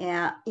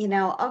 Yeah,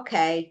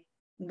 okay,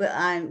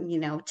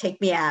 but take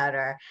me out,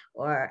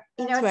 or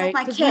That's it's like right.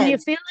 my Because when you're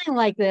kids. feeling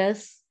like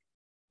this,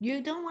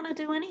 you don't want to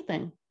do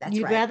anything. That's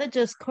You'd right. rather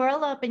just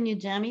curl up in your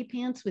jammy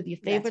pants with your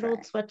That's favorite old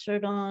right.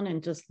 sweatshirt on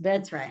and just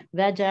That's right.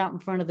 veg out in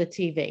front of the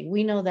TV.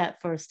 We know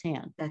that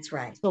firsthand. That's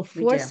right. So We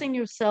do. forcing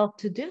yourself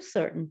to do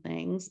certain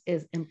things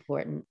is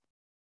important.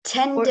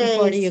 10 Important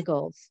part of days, your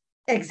goals.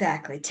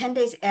 exactly. 10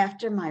 days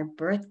after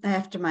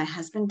after my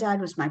husband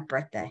died was my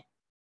birthday.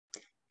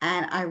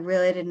 And I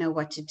really didn't know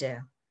what to do.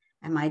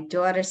 And my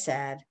daughter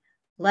said,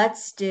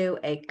 let's do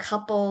a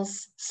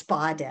couples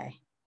spa day.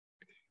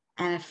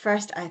 And at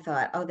first I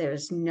thought, oh,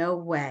 there's no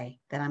way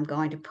that I'm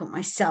going to put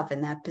myself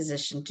in that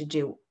position to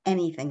do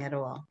anything at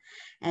all.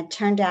 And it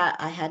turned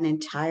out I had an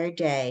entire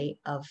day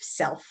of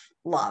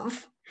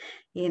self-love.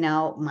 You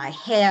know, my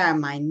hair,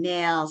 my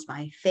nails,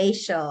 my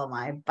facial,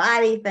 my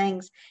body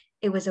things.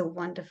 It was a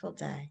wonderful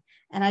day.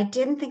 And I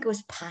didn't think it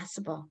was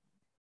possible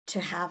to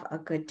have a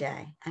good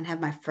day and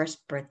have my first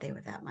birthday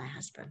without my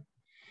husband.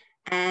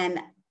 And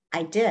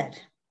I did.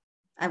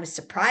 I was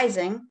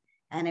surprising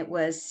and it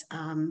was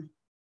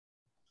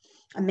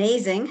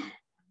amazing.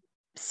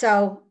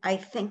 So I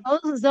think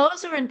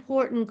Those are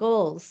important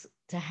goals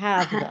to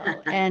have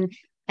though.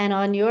 And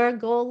on your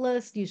goal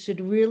list, you should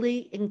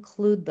really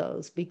include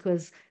those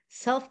because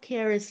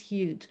self-care is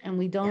huge and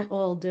we yeah, don't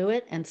all do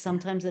it. And yeah,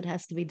 sometimes it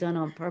has to be done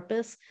on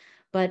purpose.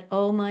 But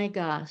oh my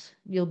gosh,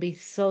 you'll be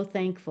so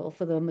thankful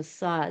for the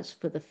massage,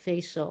 for the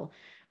facial,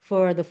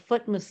 for the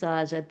foot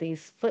massage at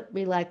these foot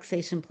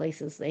relaxation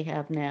places they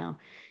have now.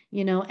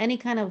 You know, any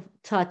kind of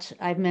touch,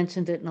 I've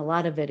mentioned it in a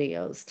lot of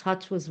videos.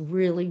 Touch was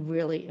really,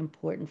 really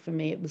important for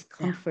me. It was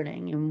yeah.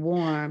 comforting and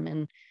warm.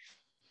 And,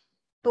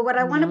 But what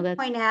I you want know, to that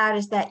point out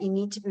is that you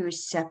need to be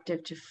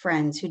receptive to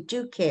friends who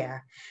do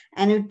care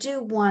and who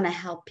do want to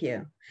help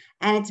you.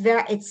 And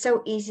it's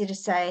so easy to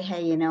say,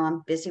 hey, you know,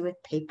 I'm busy with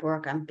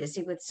paperwork. I'm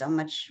busy with so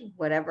much,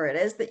 whatever it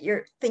is that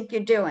you think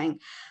you're doing.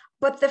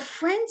 But the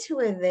friends who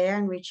are there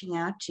and reaching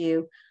out to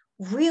you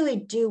really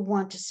do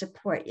want to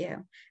support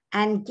you.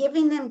 And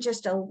giving them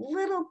just a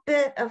little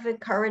bit of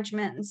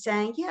encouragement and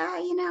saying, yeah,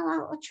 you know,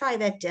 I'll try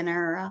that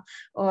dinner,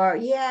 or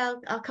yeah,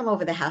 I'll come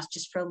over the house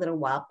just for a little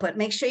while. But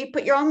make sure you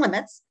put your own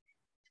limits,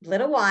 a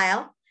little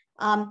while.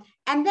 And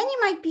then you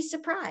might be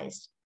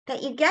surprised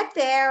that you get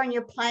there and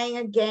you're playing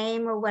a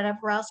game or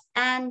whatever else,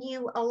 and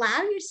you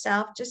allow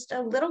yourself just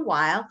a little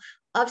while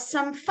of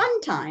some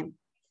fun time.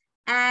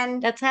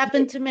 And that's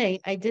happened to me.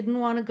 I didn't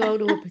want to go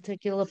to a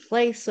particular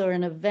place or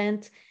an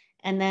event.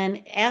 And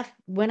then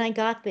when I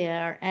got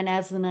there and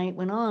as the night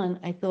went on,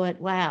 I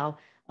thought, wow,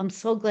 I'm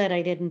so glad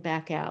I didn't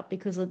back out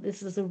because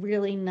this is a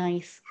really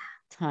nice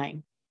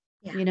time.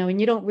 yeah, You know, and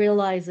you don't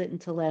realize it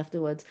until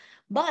afterwards.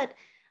 But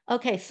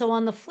okay, so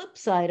on the flip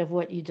side of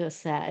what you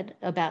just said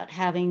about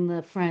having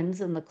the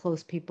friends and the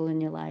close people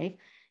in your life,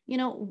 you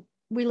know,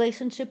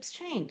 relationships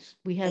change.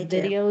 We have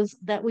they do. videos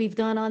that we've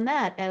done on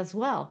that as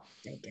well.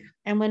 They do.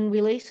 And when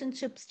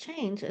relationships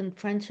change and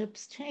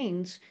friendships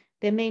change,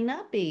 there may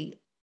not be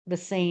the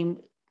same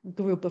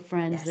group of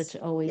friends that Yes,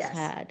 you always yes,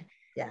 had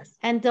yes.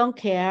 and don't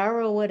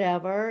care or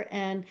whatever.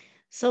 And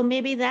so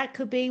maybe that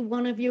could be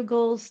one of your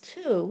goals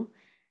too,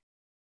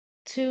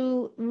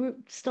 to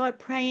start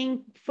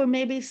praying for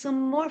maybe some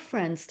more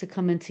friends to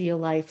come into your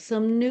life,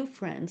 some new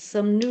friends,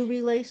 some new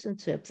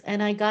relationships.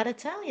 And I got to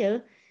tell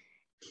you,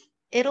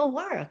 it'll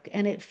work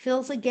and it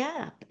fills a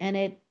gap.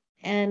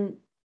 And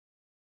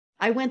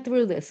I went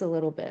through this a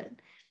little bit,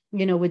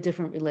 you know, with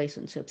different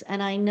relationships.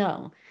 And I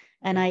know,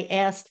 and Yeah, I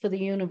asked for the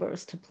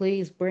universe to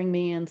please bring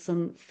me in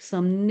some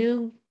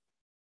new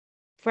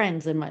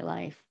friends in my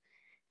life.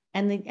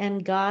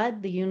 And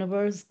God, the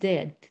universe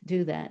did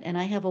do that. And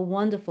I have a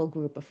wonderful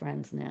group of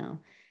friends now.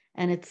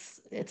 And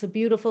it's a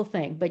beautiful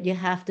thing, but you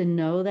have to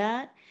know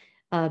that,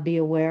 be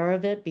aware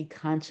of it, be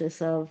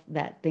conscious of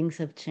that things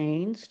have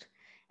changed.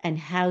 And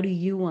how do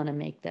you want to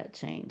make that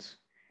change?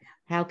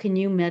 How can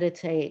you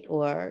meditate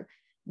or,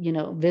 you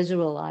know,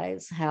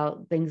 visualize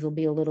how things will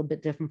be a little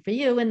bit different for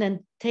you and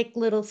then take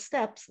little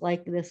steps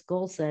like this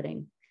goal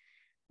setting,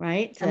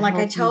 right? and To like I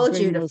help you told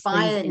you, bring to those things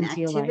find an into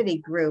your life. activity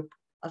group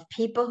of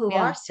people who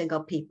Yeah. are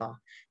single people,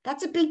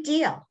 that's a big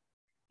deal.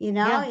 You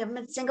know, Yeah. you haven't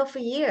been single for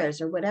years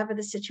or whatever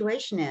the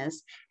situation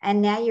is.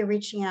 And now you're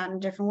reaching out in a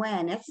different way.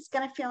 And it's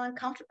going to feel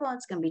uncomfortable.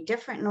 It's going to be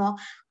different and all.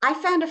 I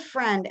found a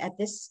friend at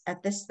this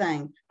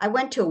thing. I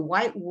went to a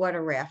white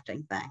water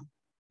rafting thing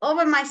all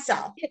by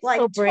myself. It's so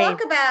Like, brave.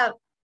 talk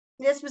about,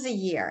 this was a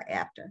year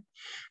after.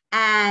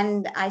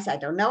 And I said, I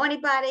don't know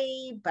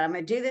anybody, but I'm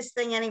going to do this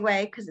thing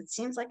anyway because it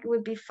seems like it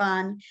would be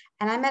fun.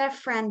 And I met a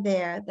friend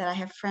there that I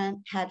have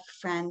had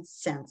friends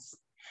since.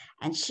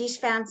 And she's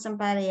found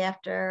somebody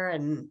after,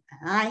 and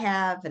I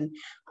have. And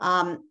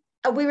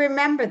we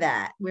remember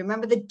that. We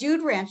remember the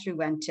dude ranch we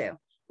went to.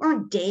 We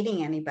weren't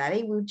dating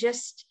anybody. We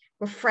just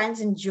were friends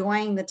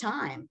enjoying the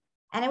time.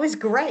 And it was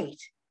great.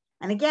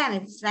 And again,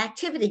 it's an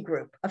activity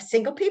group of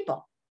single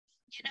people.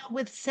 You know,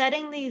 with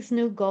setting these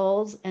new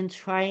goals and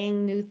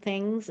trying new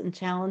things and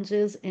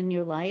challenges in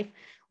your life,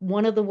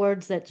 one of the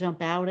words that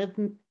jump out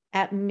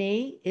at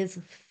me is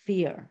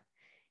fear.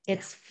 Yeah.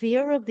 It's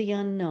fear of the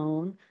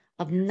unknown,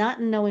 of not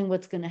knowing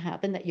what's going to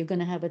happen, that you're going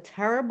to have a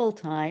terrible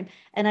time.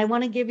 And I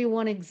want to give you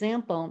one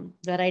example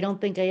that I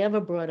don't think I ever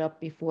brought up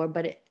before,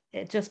 but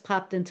it just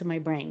popped into my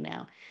brain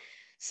now.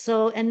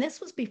 So, and this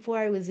was before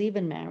I was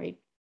even married.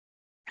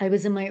 I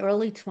was in my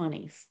early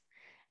 20s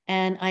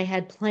and I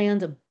had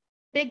planned a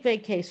big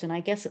vacation. I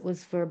guess it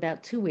was for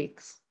about 2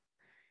 weeks.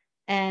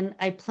 And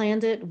I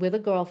planned it with a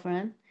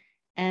girlfriend,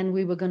 and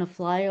we were going to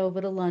fly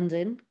over to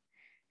London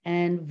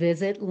and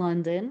visit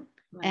London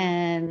Wow.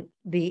 and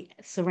the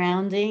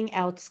surrounding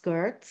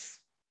outskirts.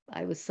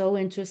 I was so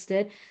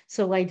interested.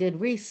 So I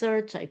did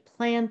research, I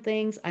planned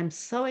things. I'm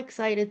so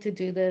excited to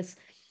do this.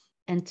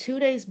 And 2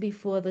 days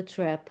before the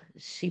trip,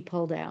 she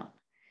pulled out.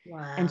 And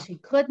Wow. she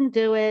couldn't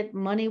do it.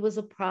 Money was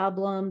a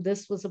problem.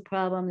 This was a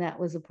problem. That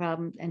was a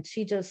problem. And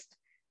she just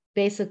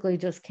basically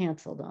just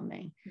canceled on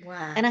me.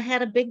 Wow. And I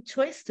had a big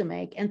choice to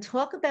make. And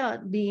talk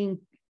about being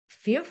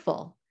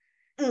fearful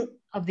Mm.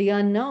 of the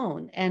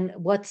unknown and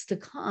what's to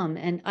come.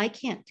 And I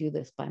can't do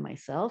this by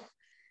myself.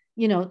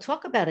 You know,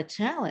 talk about a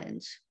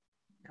challenge.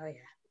 Oh,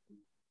 yeah.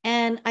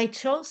 And I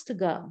chose to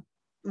go.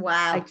 I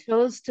Wow.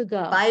 chose to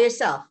go By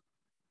yourself.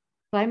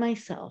 by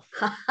myself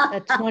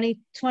at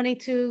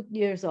 22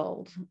 years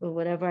old or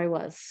whatever I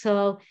was.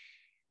 So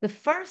the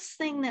first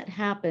thing that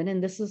happened,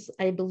 and this is,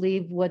 I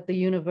believe, what the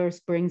universe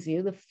brings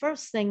you, the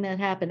first thing that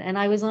happened, and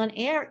I was on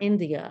Air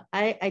India.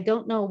 I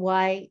don't know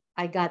why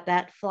I got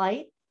that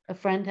flight. A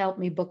friend helped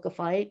me book a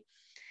flight.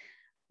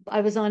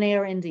 I was on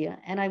Air India,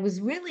 and I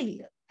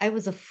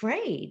was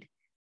afraid.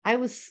 I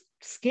was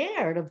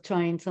scared of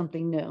trying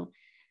something new.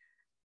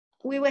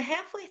 We were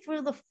halfway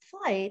through the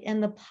flight,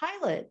 and the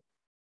pilot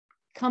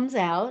comes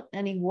out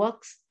and he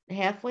walks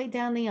halfway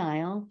down the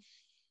aisle.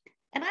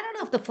 And I don't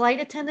know if the flight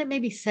attendant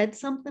maybe said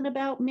something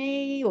about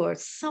me or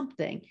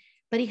something,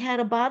 but he had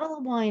a bottle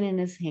of wine in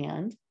his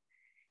hand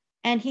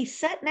and he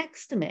sat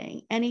next to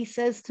me and he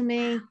says to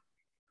me,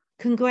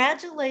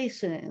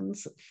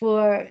 "Congratulations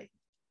for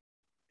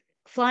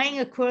flying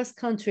across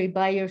country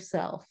by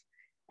yourself.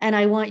 And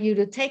I want you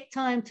to take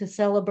time to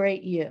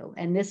celebrate you.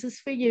 And this is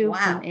for you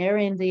from Wow. Air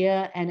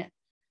India." And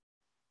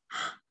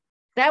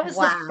that was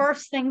the Wow.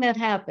 first thing that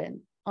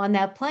happened on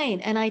that plane.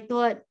 And I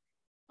thought,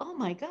 oh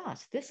my gosh,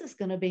 this is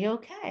going to be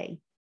okay.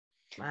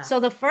 Wow. So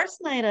the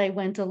first night I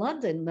went to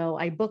London, though,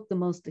 I booked the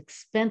most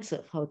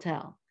expensive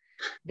hotel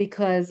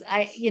because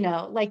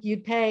like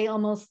you'd pay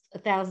almost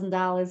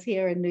 $1,000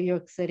 here in New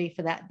York City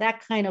for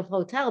that kind of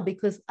hotel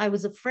because I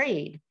was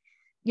afraid.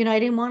 I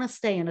didn't want to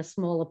stay in a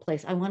smaller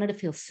place. I wanted to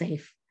feel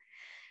safe.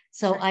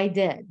 So I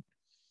did.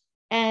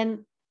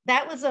 And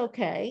that was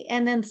okay.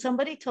 And then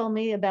somebody told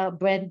me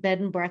about bed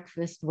and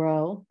breakfast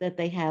row that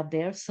they have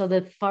there. So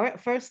the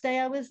first day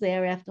I was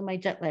there after my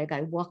jet lag,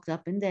 I walked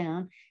up and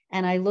down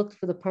and I looked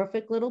for the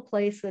perfect little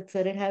place that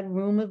said it had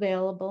room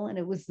available. And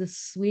it was the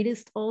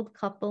sweetest old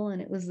couple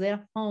and it was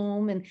their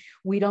home. And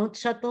we don't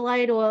shut the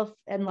light off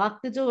and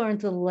lock the door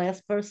until the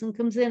last person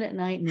comes in at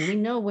night. And we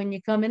know when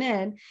you're coming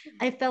in.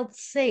 I felt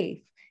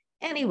safe.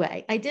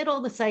 Anyway, I did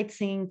all the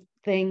sightseeing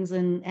things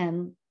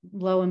and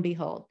lo and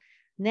behold,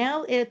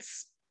 now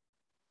it's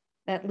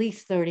at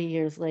least 30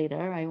 years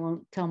later. I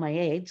won't tell my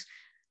age.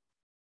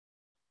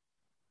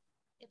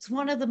 It's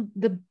one of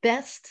the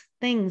best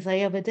things I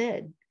ever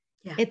did.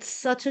 Yeah. It's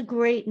such a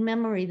great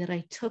memory that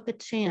I took a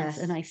chance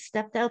and I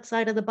stepped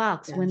outside of the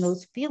box when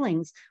those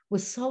feelings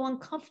was so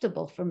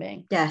uncomfortable for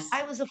me. Yes.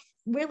 I was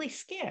really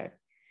scared.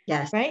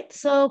 Yes. Right.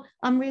 So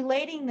I'm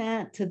relating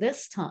that to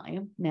this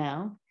time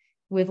now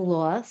with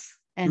loss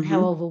and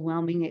how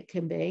overwhelming it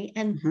can be.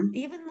 And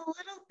even the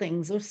little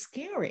things are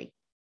scary.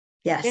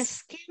 Yes. They're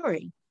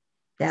scary.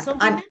 Yeah. So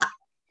remember the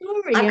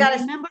story and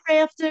remember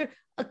after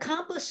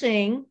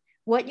accomplishing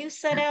what you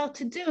set out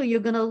to do, you're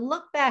going to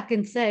look back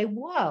and say,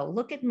 whoa,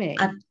 look at me.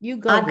 I've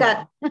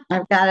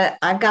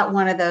got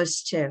one of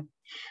those too.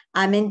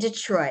 I'm in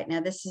Detroit. Now,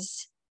 this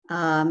is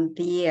the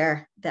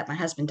year that my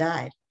husband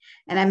died.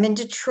 And I'm in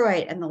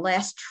Detroit in the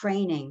last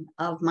training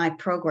of my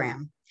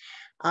program.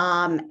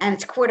 And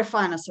it's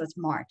quarterfinals, so it's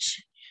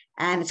March.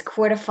 And it's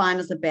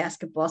quarterfinals of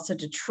basketball. So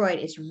Detroit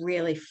is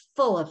really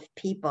full of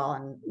people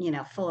and,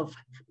 full of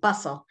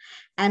bustle.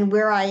 And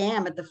where I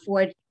am at the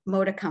Ford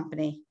Motor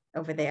Company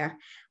over there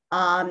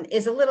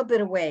is a little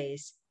bit of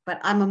ways, but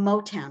I'm a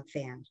Motown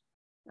fan.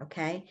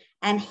 Okay.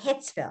 And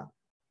Hitsville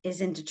is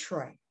in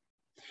Detroit.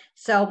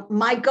 So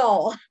my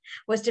goal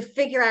was to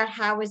figure out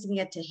how I was going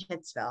to get to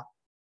Hitsville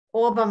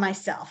all by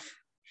myself.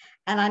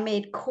 And I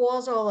made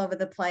calls all over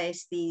the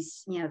place.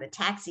 These, the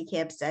taxi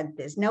cab said,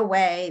 there's no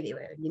way, you're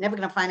never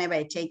going to find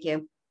anybody to take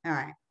you. All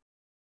right.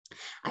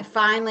 I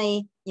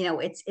finally,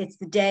 it's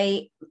the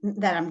day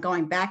that I'm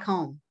going back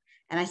home.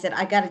 And I said,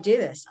 I got to do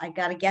this. I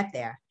got to get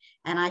there.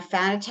 And I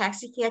found a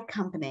taxi cab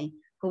company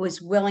who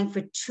was willing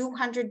for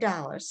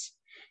 $200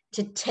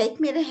 to take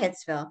me to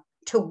Hitsville,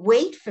 to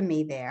wait for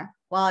me there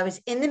while I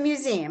was in the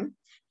museum,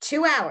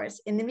 2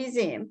 hours in the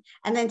museum,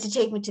 and then to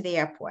take me to the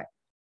airport.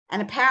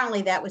 And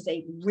apparently that was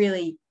a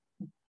really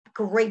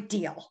great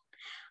deal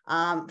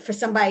for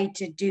somebody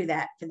to do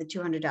that for the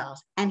 $200.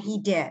 And he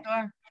did.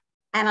 Sure.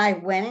 And I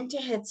went into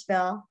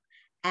Hitsville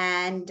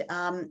and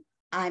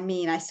I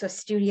mean, I saw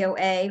Studio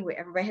A where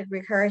everybody had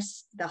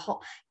rehearsed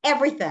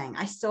everything.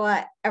 I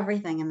saw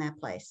everything in that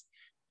place.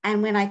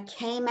 And when I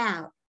came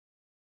out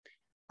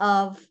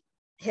of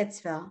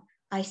Hitsville,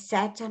 I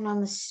sat down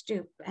on the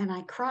stoop and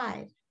I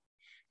cried.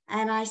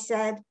 And I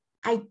said,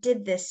 I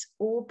did this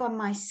all by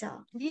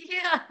myself.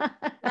 Yeah.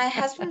 My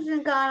husband's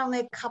been gone only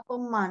a couple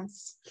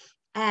months,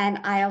 and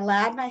I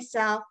allowed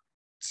myself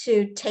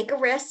to take a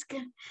risk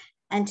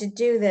and to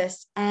do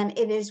this. And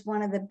it is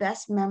one of the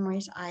best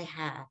memories I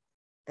have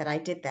that I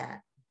did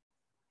that.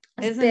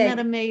 It's Isn't that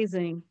big,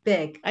 amazing?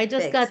 big, I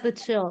just big. got the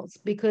chills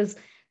because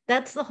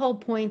that's the whole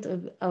point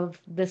of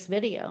this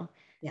video.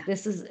 Yeah.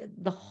 This is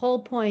the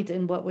whole point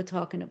in what we're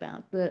talking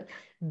about. The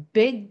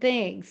big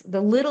things,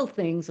 the little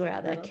things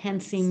rather, Little can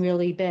things. seem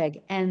really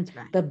big. And That's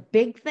right. the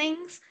big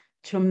things,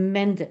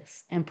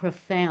 tremendous and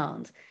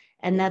profound.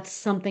 And Yes. that's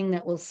something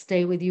that will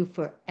stay with you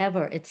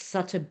forever. It's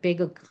such a big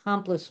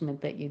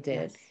accomplishment that you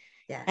did. Yes.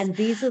 Yes. And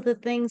these are the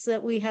things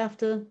that we have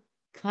to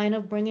kind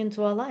of bring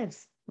into our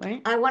lives, right?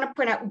 I want to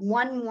point out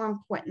one more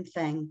important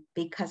thing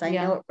because I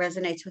know Yeah. it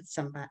resonates with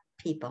some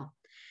people.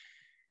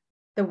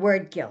 The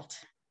word guilt.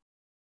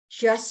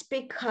 Just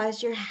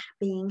because you're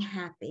being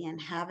happy and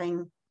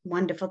having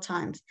wonderful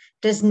times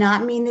does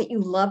not mean that you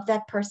love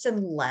that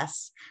person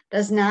less,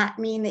 does not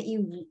mean that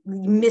you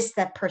miss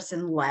that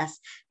person less,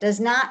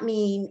 does not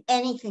mean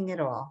anything at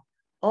all.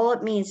 All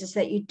it means is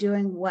that you're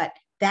doing what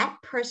that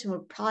person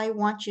would probably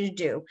want you to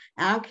do.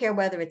 I don't care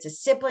whether it's a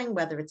sibling,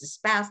 whether it's a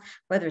spouse,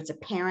 whether it's a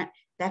parent,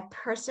 that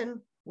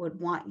person would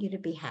want you to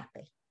be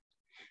happy.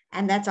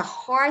 And that's a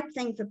hard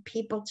thing for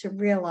people to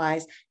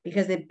realize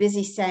because they're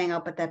busy saying, oh,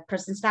 but that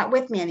person's not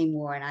with me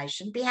anymore and I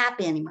shouldn't be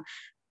happy anymore.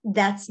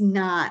 That's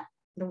not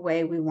the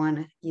way we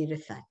want you to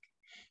think.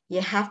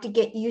 You have to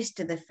get used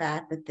to the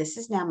fact that this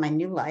is now my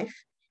new life.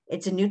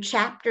 It's a new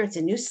chapter. It's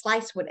a new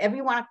slice, whatever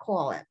you want to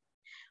call it.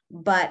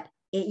 But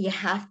you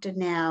have to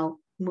now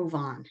move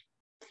on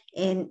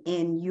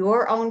in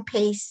your own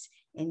pace,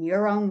 in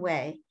your own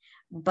way.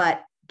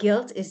 But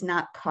guilt is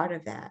not part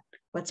of that.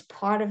 What's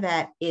part of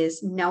that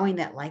is knowing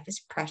that life is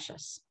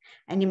precious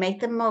and you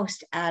make the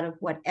most out of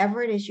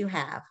whatever it is you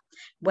have,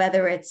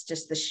 whether it's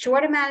just the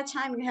short amount of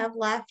time you have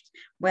left,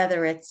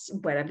 whether it's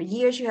whatever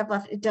years you have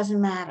left, it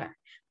doesn't matter.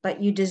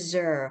 But you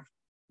deserve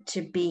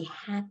to be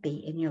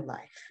happy in your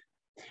life.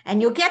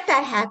 And you'll get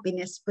that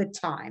happiness with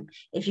time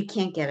if you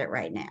can't get it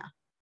right now.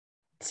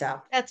 So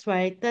That's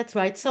right. That's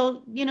right.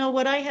 So,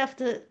 what I have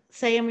to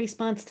say in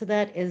response to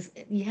that is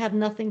you have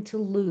nothing to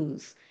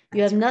lose.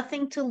 You have that's right.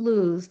 nothing to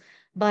lose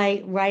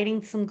by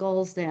writing some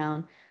goals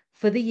down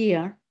for the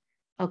year.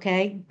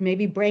 Okay.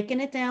 Maybe breaking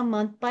it down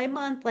month by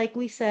month, like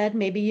we said.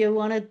 Maybe you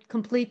want to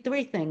complete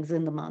 3 things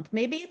in the month.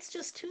 Maybe it's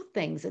just 2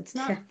 things. It's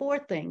not 4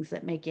 things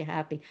that make you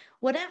happy.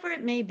 Whatever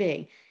it may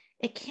be,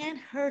 it can't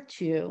hurt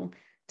you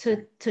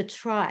to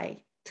try,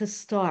 to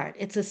start.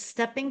 It's a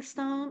stepping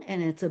stone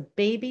and it's a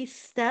baby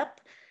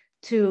step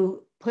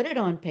to put it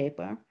on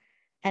paper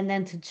and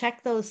then to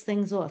check those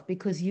things off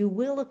because you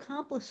will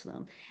accomplish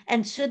them.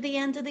 And should the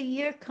end of the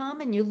year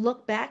come and you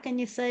look back and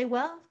you say,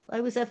 well, I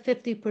was at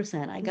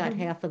 50%, I got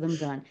half of them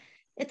done.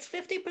 It's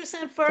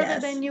 50% further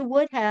Yes. than you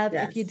would have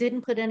if you Yes.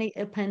 didn't put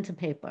a pen to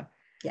paper,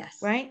 Yes.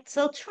 right?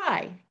 So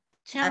challenge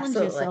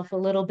Absolutely. yourself a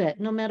little bit,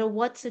 no matter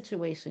what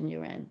situation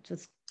you're in.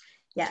 Just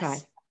try.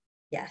 Yes.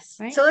 Yes.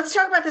 Right? So let's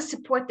talk about the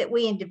support that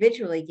we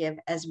individually give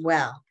as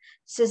well.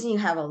 Susan, you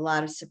have a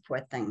lot of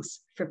support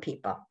things for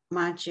people.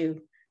 Why don't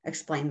you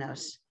explain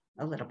those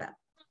a little bit?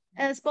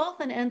 As both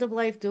an end of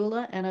life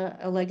doula and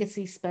a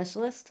legacy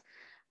specialist,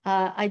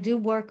 I do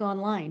work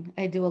online.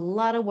 I do a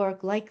lot of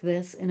work like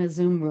this in a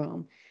Zoom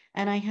room.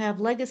 And I have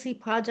legacy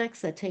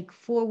projects that take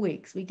 4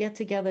 weeks. We get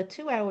together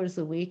 2 hours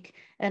a week.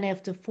 And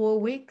after 4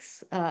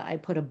 weeks, I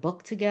put a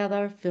book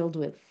together filled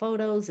with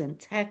photos and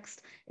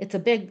text. It's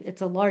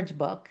a large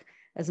book.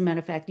 As a matter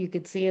of fact, you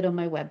could see it on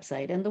my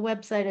website. And the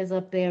website is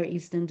up there,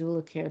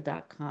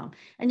 eastondoulacare.com.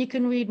 And you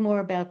can read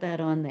more about that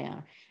on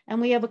there.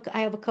 And I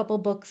have a couple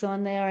books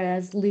on there,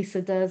 as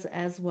Lisa does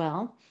as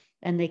well,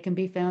 and they can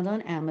be found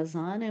on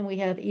Amazon. And we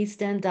have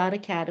East End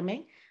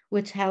Academy,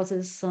 which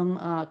houses some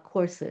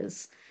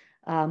courses,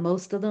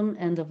 most of them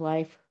end of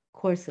life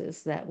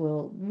courses that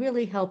will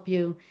really help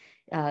you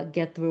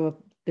get through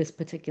this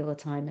particular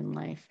time in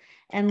life.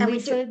 And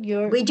Lisa,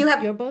 we do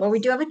have books? we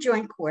do have a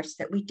joint course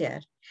that we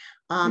did.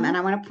 And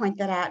I want to point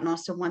that out, and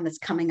also one that's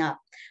coming up.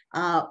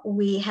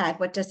 We had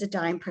What Does a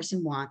Dying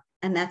Person Want?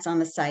 And that's on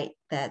the site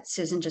that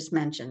Susan just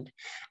mentioned.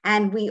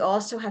 And we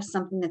also have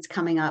something that's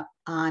coming up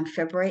on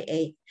February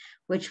 8th,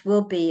 which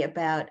will be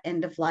about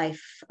end of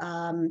life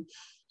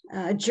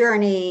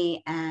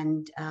journey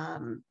and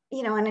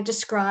and it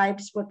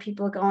describes what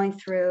people are going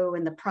through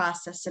and the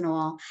process and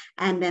all,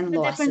 and then the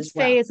loss different as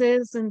well.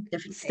 phases and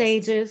Different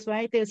stages,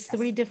 right? There's Yes.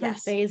 3 different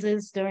Yes.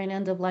 phases during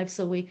end of life.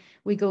 So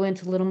we go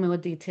into a little more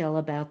detail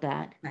about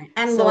that. Right.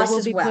 And So loss we'll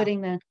as be well.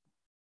 putting that.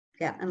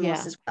 Yeah, and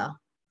loss Yeah, as well.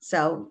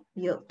 So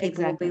people will be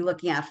exactly.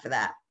 looking out for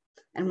that.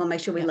 and we'll make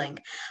sure we Yep.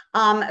 link.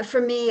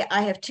 For me,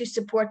 I have 2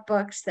 support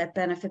books that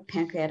benefit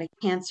pancreatic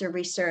cancer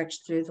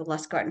research through the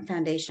Lustgarten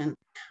Foundation.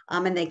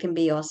 And they can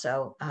be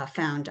also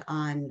found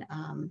on,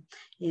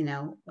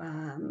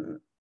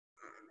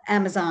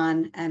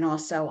 Amazon, and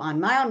also on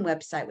my own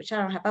website, which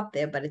I don't have up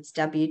there, but it's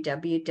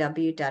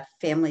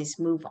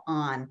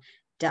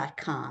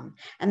www.familiesmoveon.com.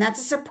 And that's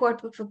a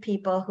support book for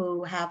people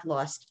who have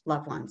lost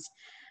loved ones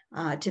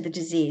to the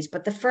disease.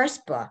 But the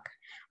first book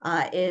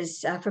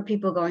is for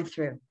people going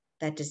through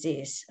that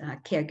disease,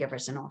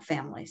 caregivers and all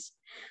families.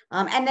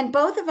 And then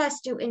both of us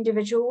do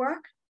individual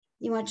work.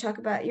 You want to talk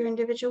about your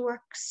individual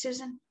work,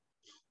 Susan?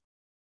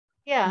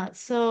 Yeah.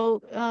 So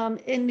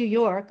in New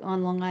York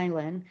on Long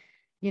Island,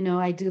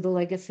 I do the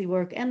legacy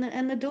work and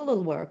the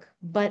doula work,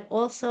 but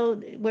also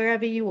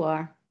wherever you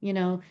are,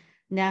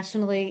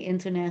 nationally,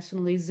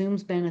 internationally,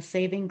 Zoom's been a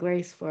saving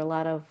grace for a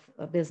lot of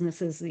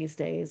businesses these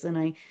days. And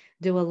I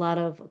do a lot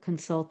of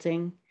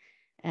consulting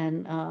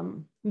and,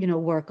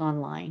 work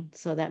online.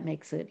 So that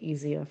makes it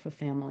easier for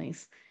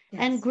families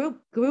and Yes.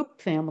 group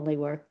family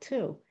work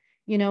too,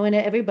 and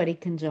everybody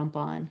can jump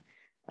on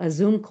a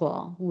Zoom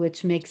call,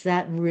 which makes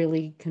that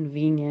really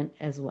convenient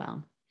as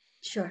well.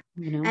 Sure.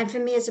 And for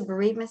me as a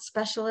bereavement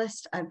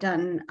specialist, I've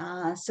done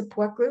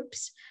support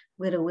groups,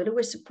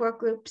 widower support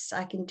groups.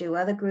 I can do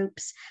other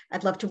groups.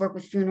 I'd love to work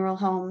with funeral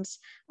homes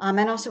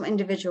and also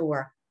individual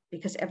work,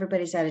 because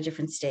everybody's at a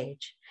different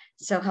stage.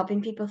 So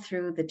helping people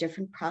through the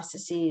different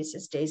processes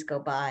as days go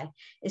by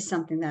is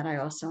something that I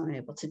also am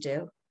able to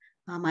do.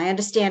 I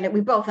understand it.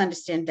 We both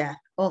understand death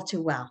all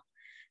too well,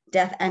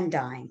 death and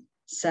dying.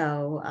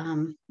 So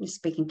you're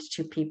speaking to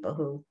 2 people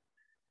who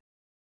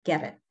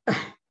get it.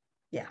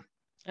 Yeah.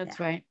 That's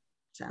Yeah. right.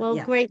 So, Well,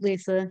 yeah. great,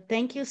 Lisa.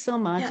 Thank you so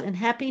much, Yeah. and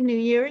Happy New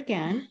Year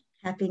again.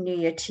 Happy New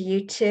Year to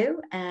you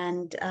too.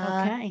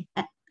 Okay.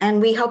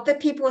 And we hope that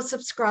people will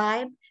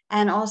subscribe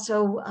and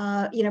also,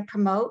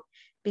 promote,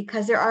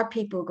 because there are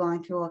people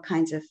going through all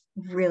kinds of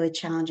really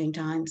challenging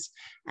times.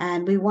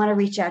 And we want to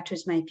reach out to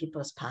as many people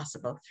as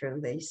possible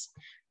through these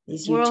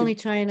We're YouTube only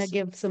trying to videos.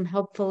 give some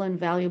helpful and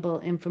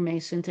valuable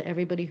information to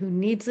everybody who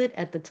needs it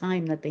at the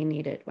time that they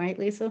need it. Right,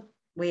 Lisa?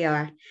 We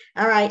are.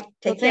 All right. So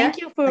Take care.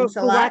 thank you for, Thanks a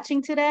for lot.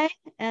 watching today,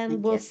 and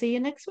Thank we'll you. see you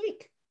next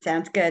week.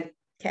 Sounds good.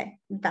 Okay.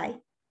 Bye.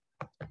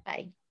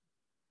 Bye.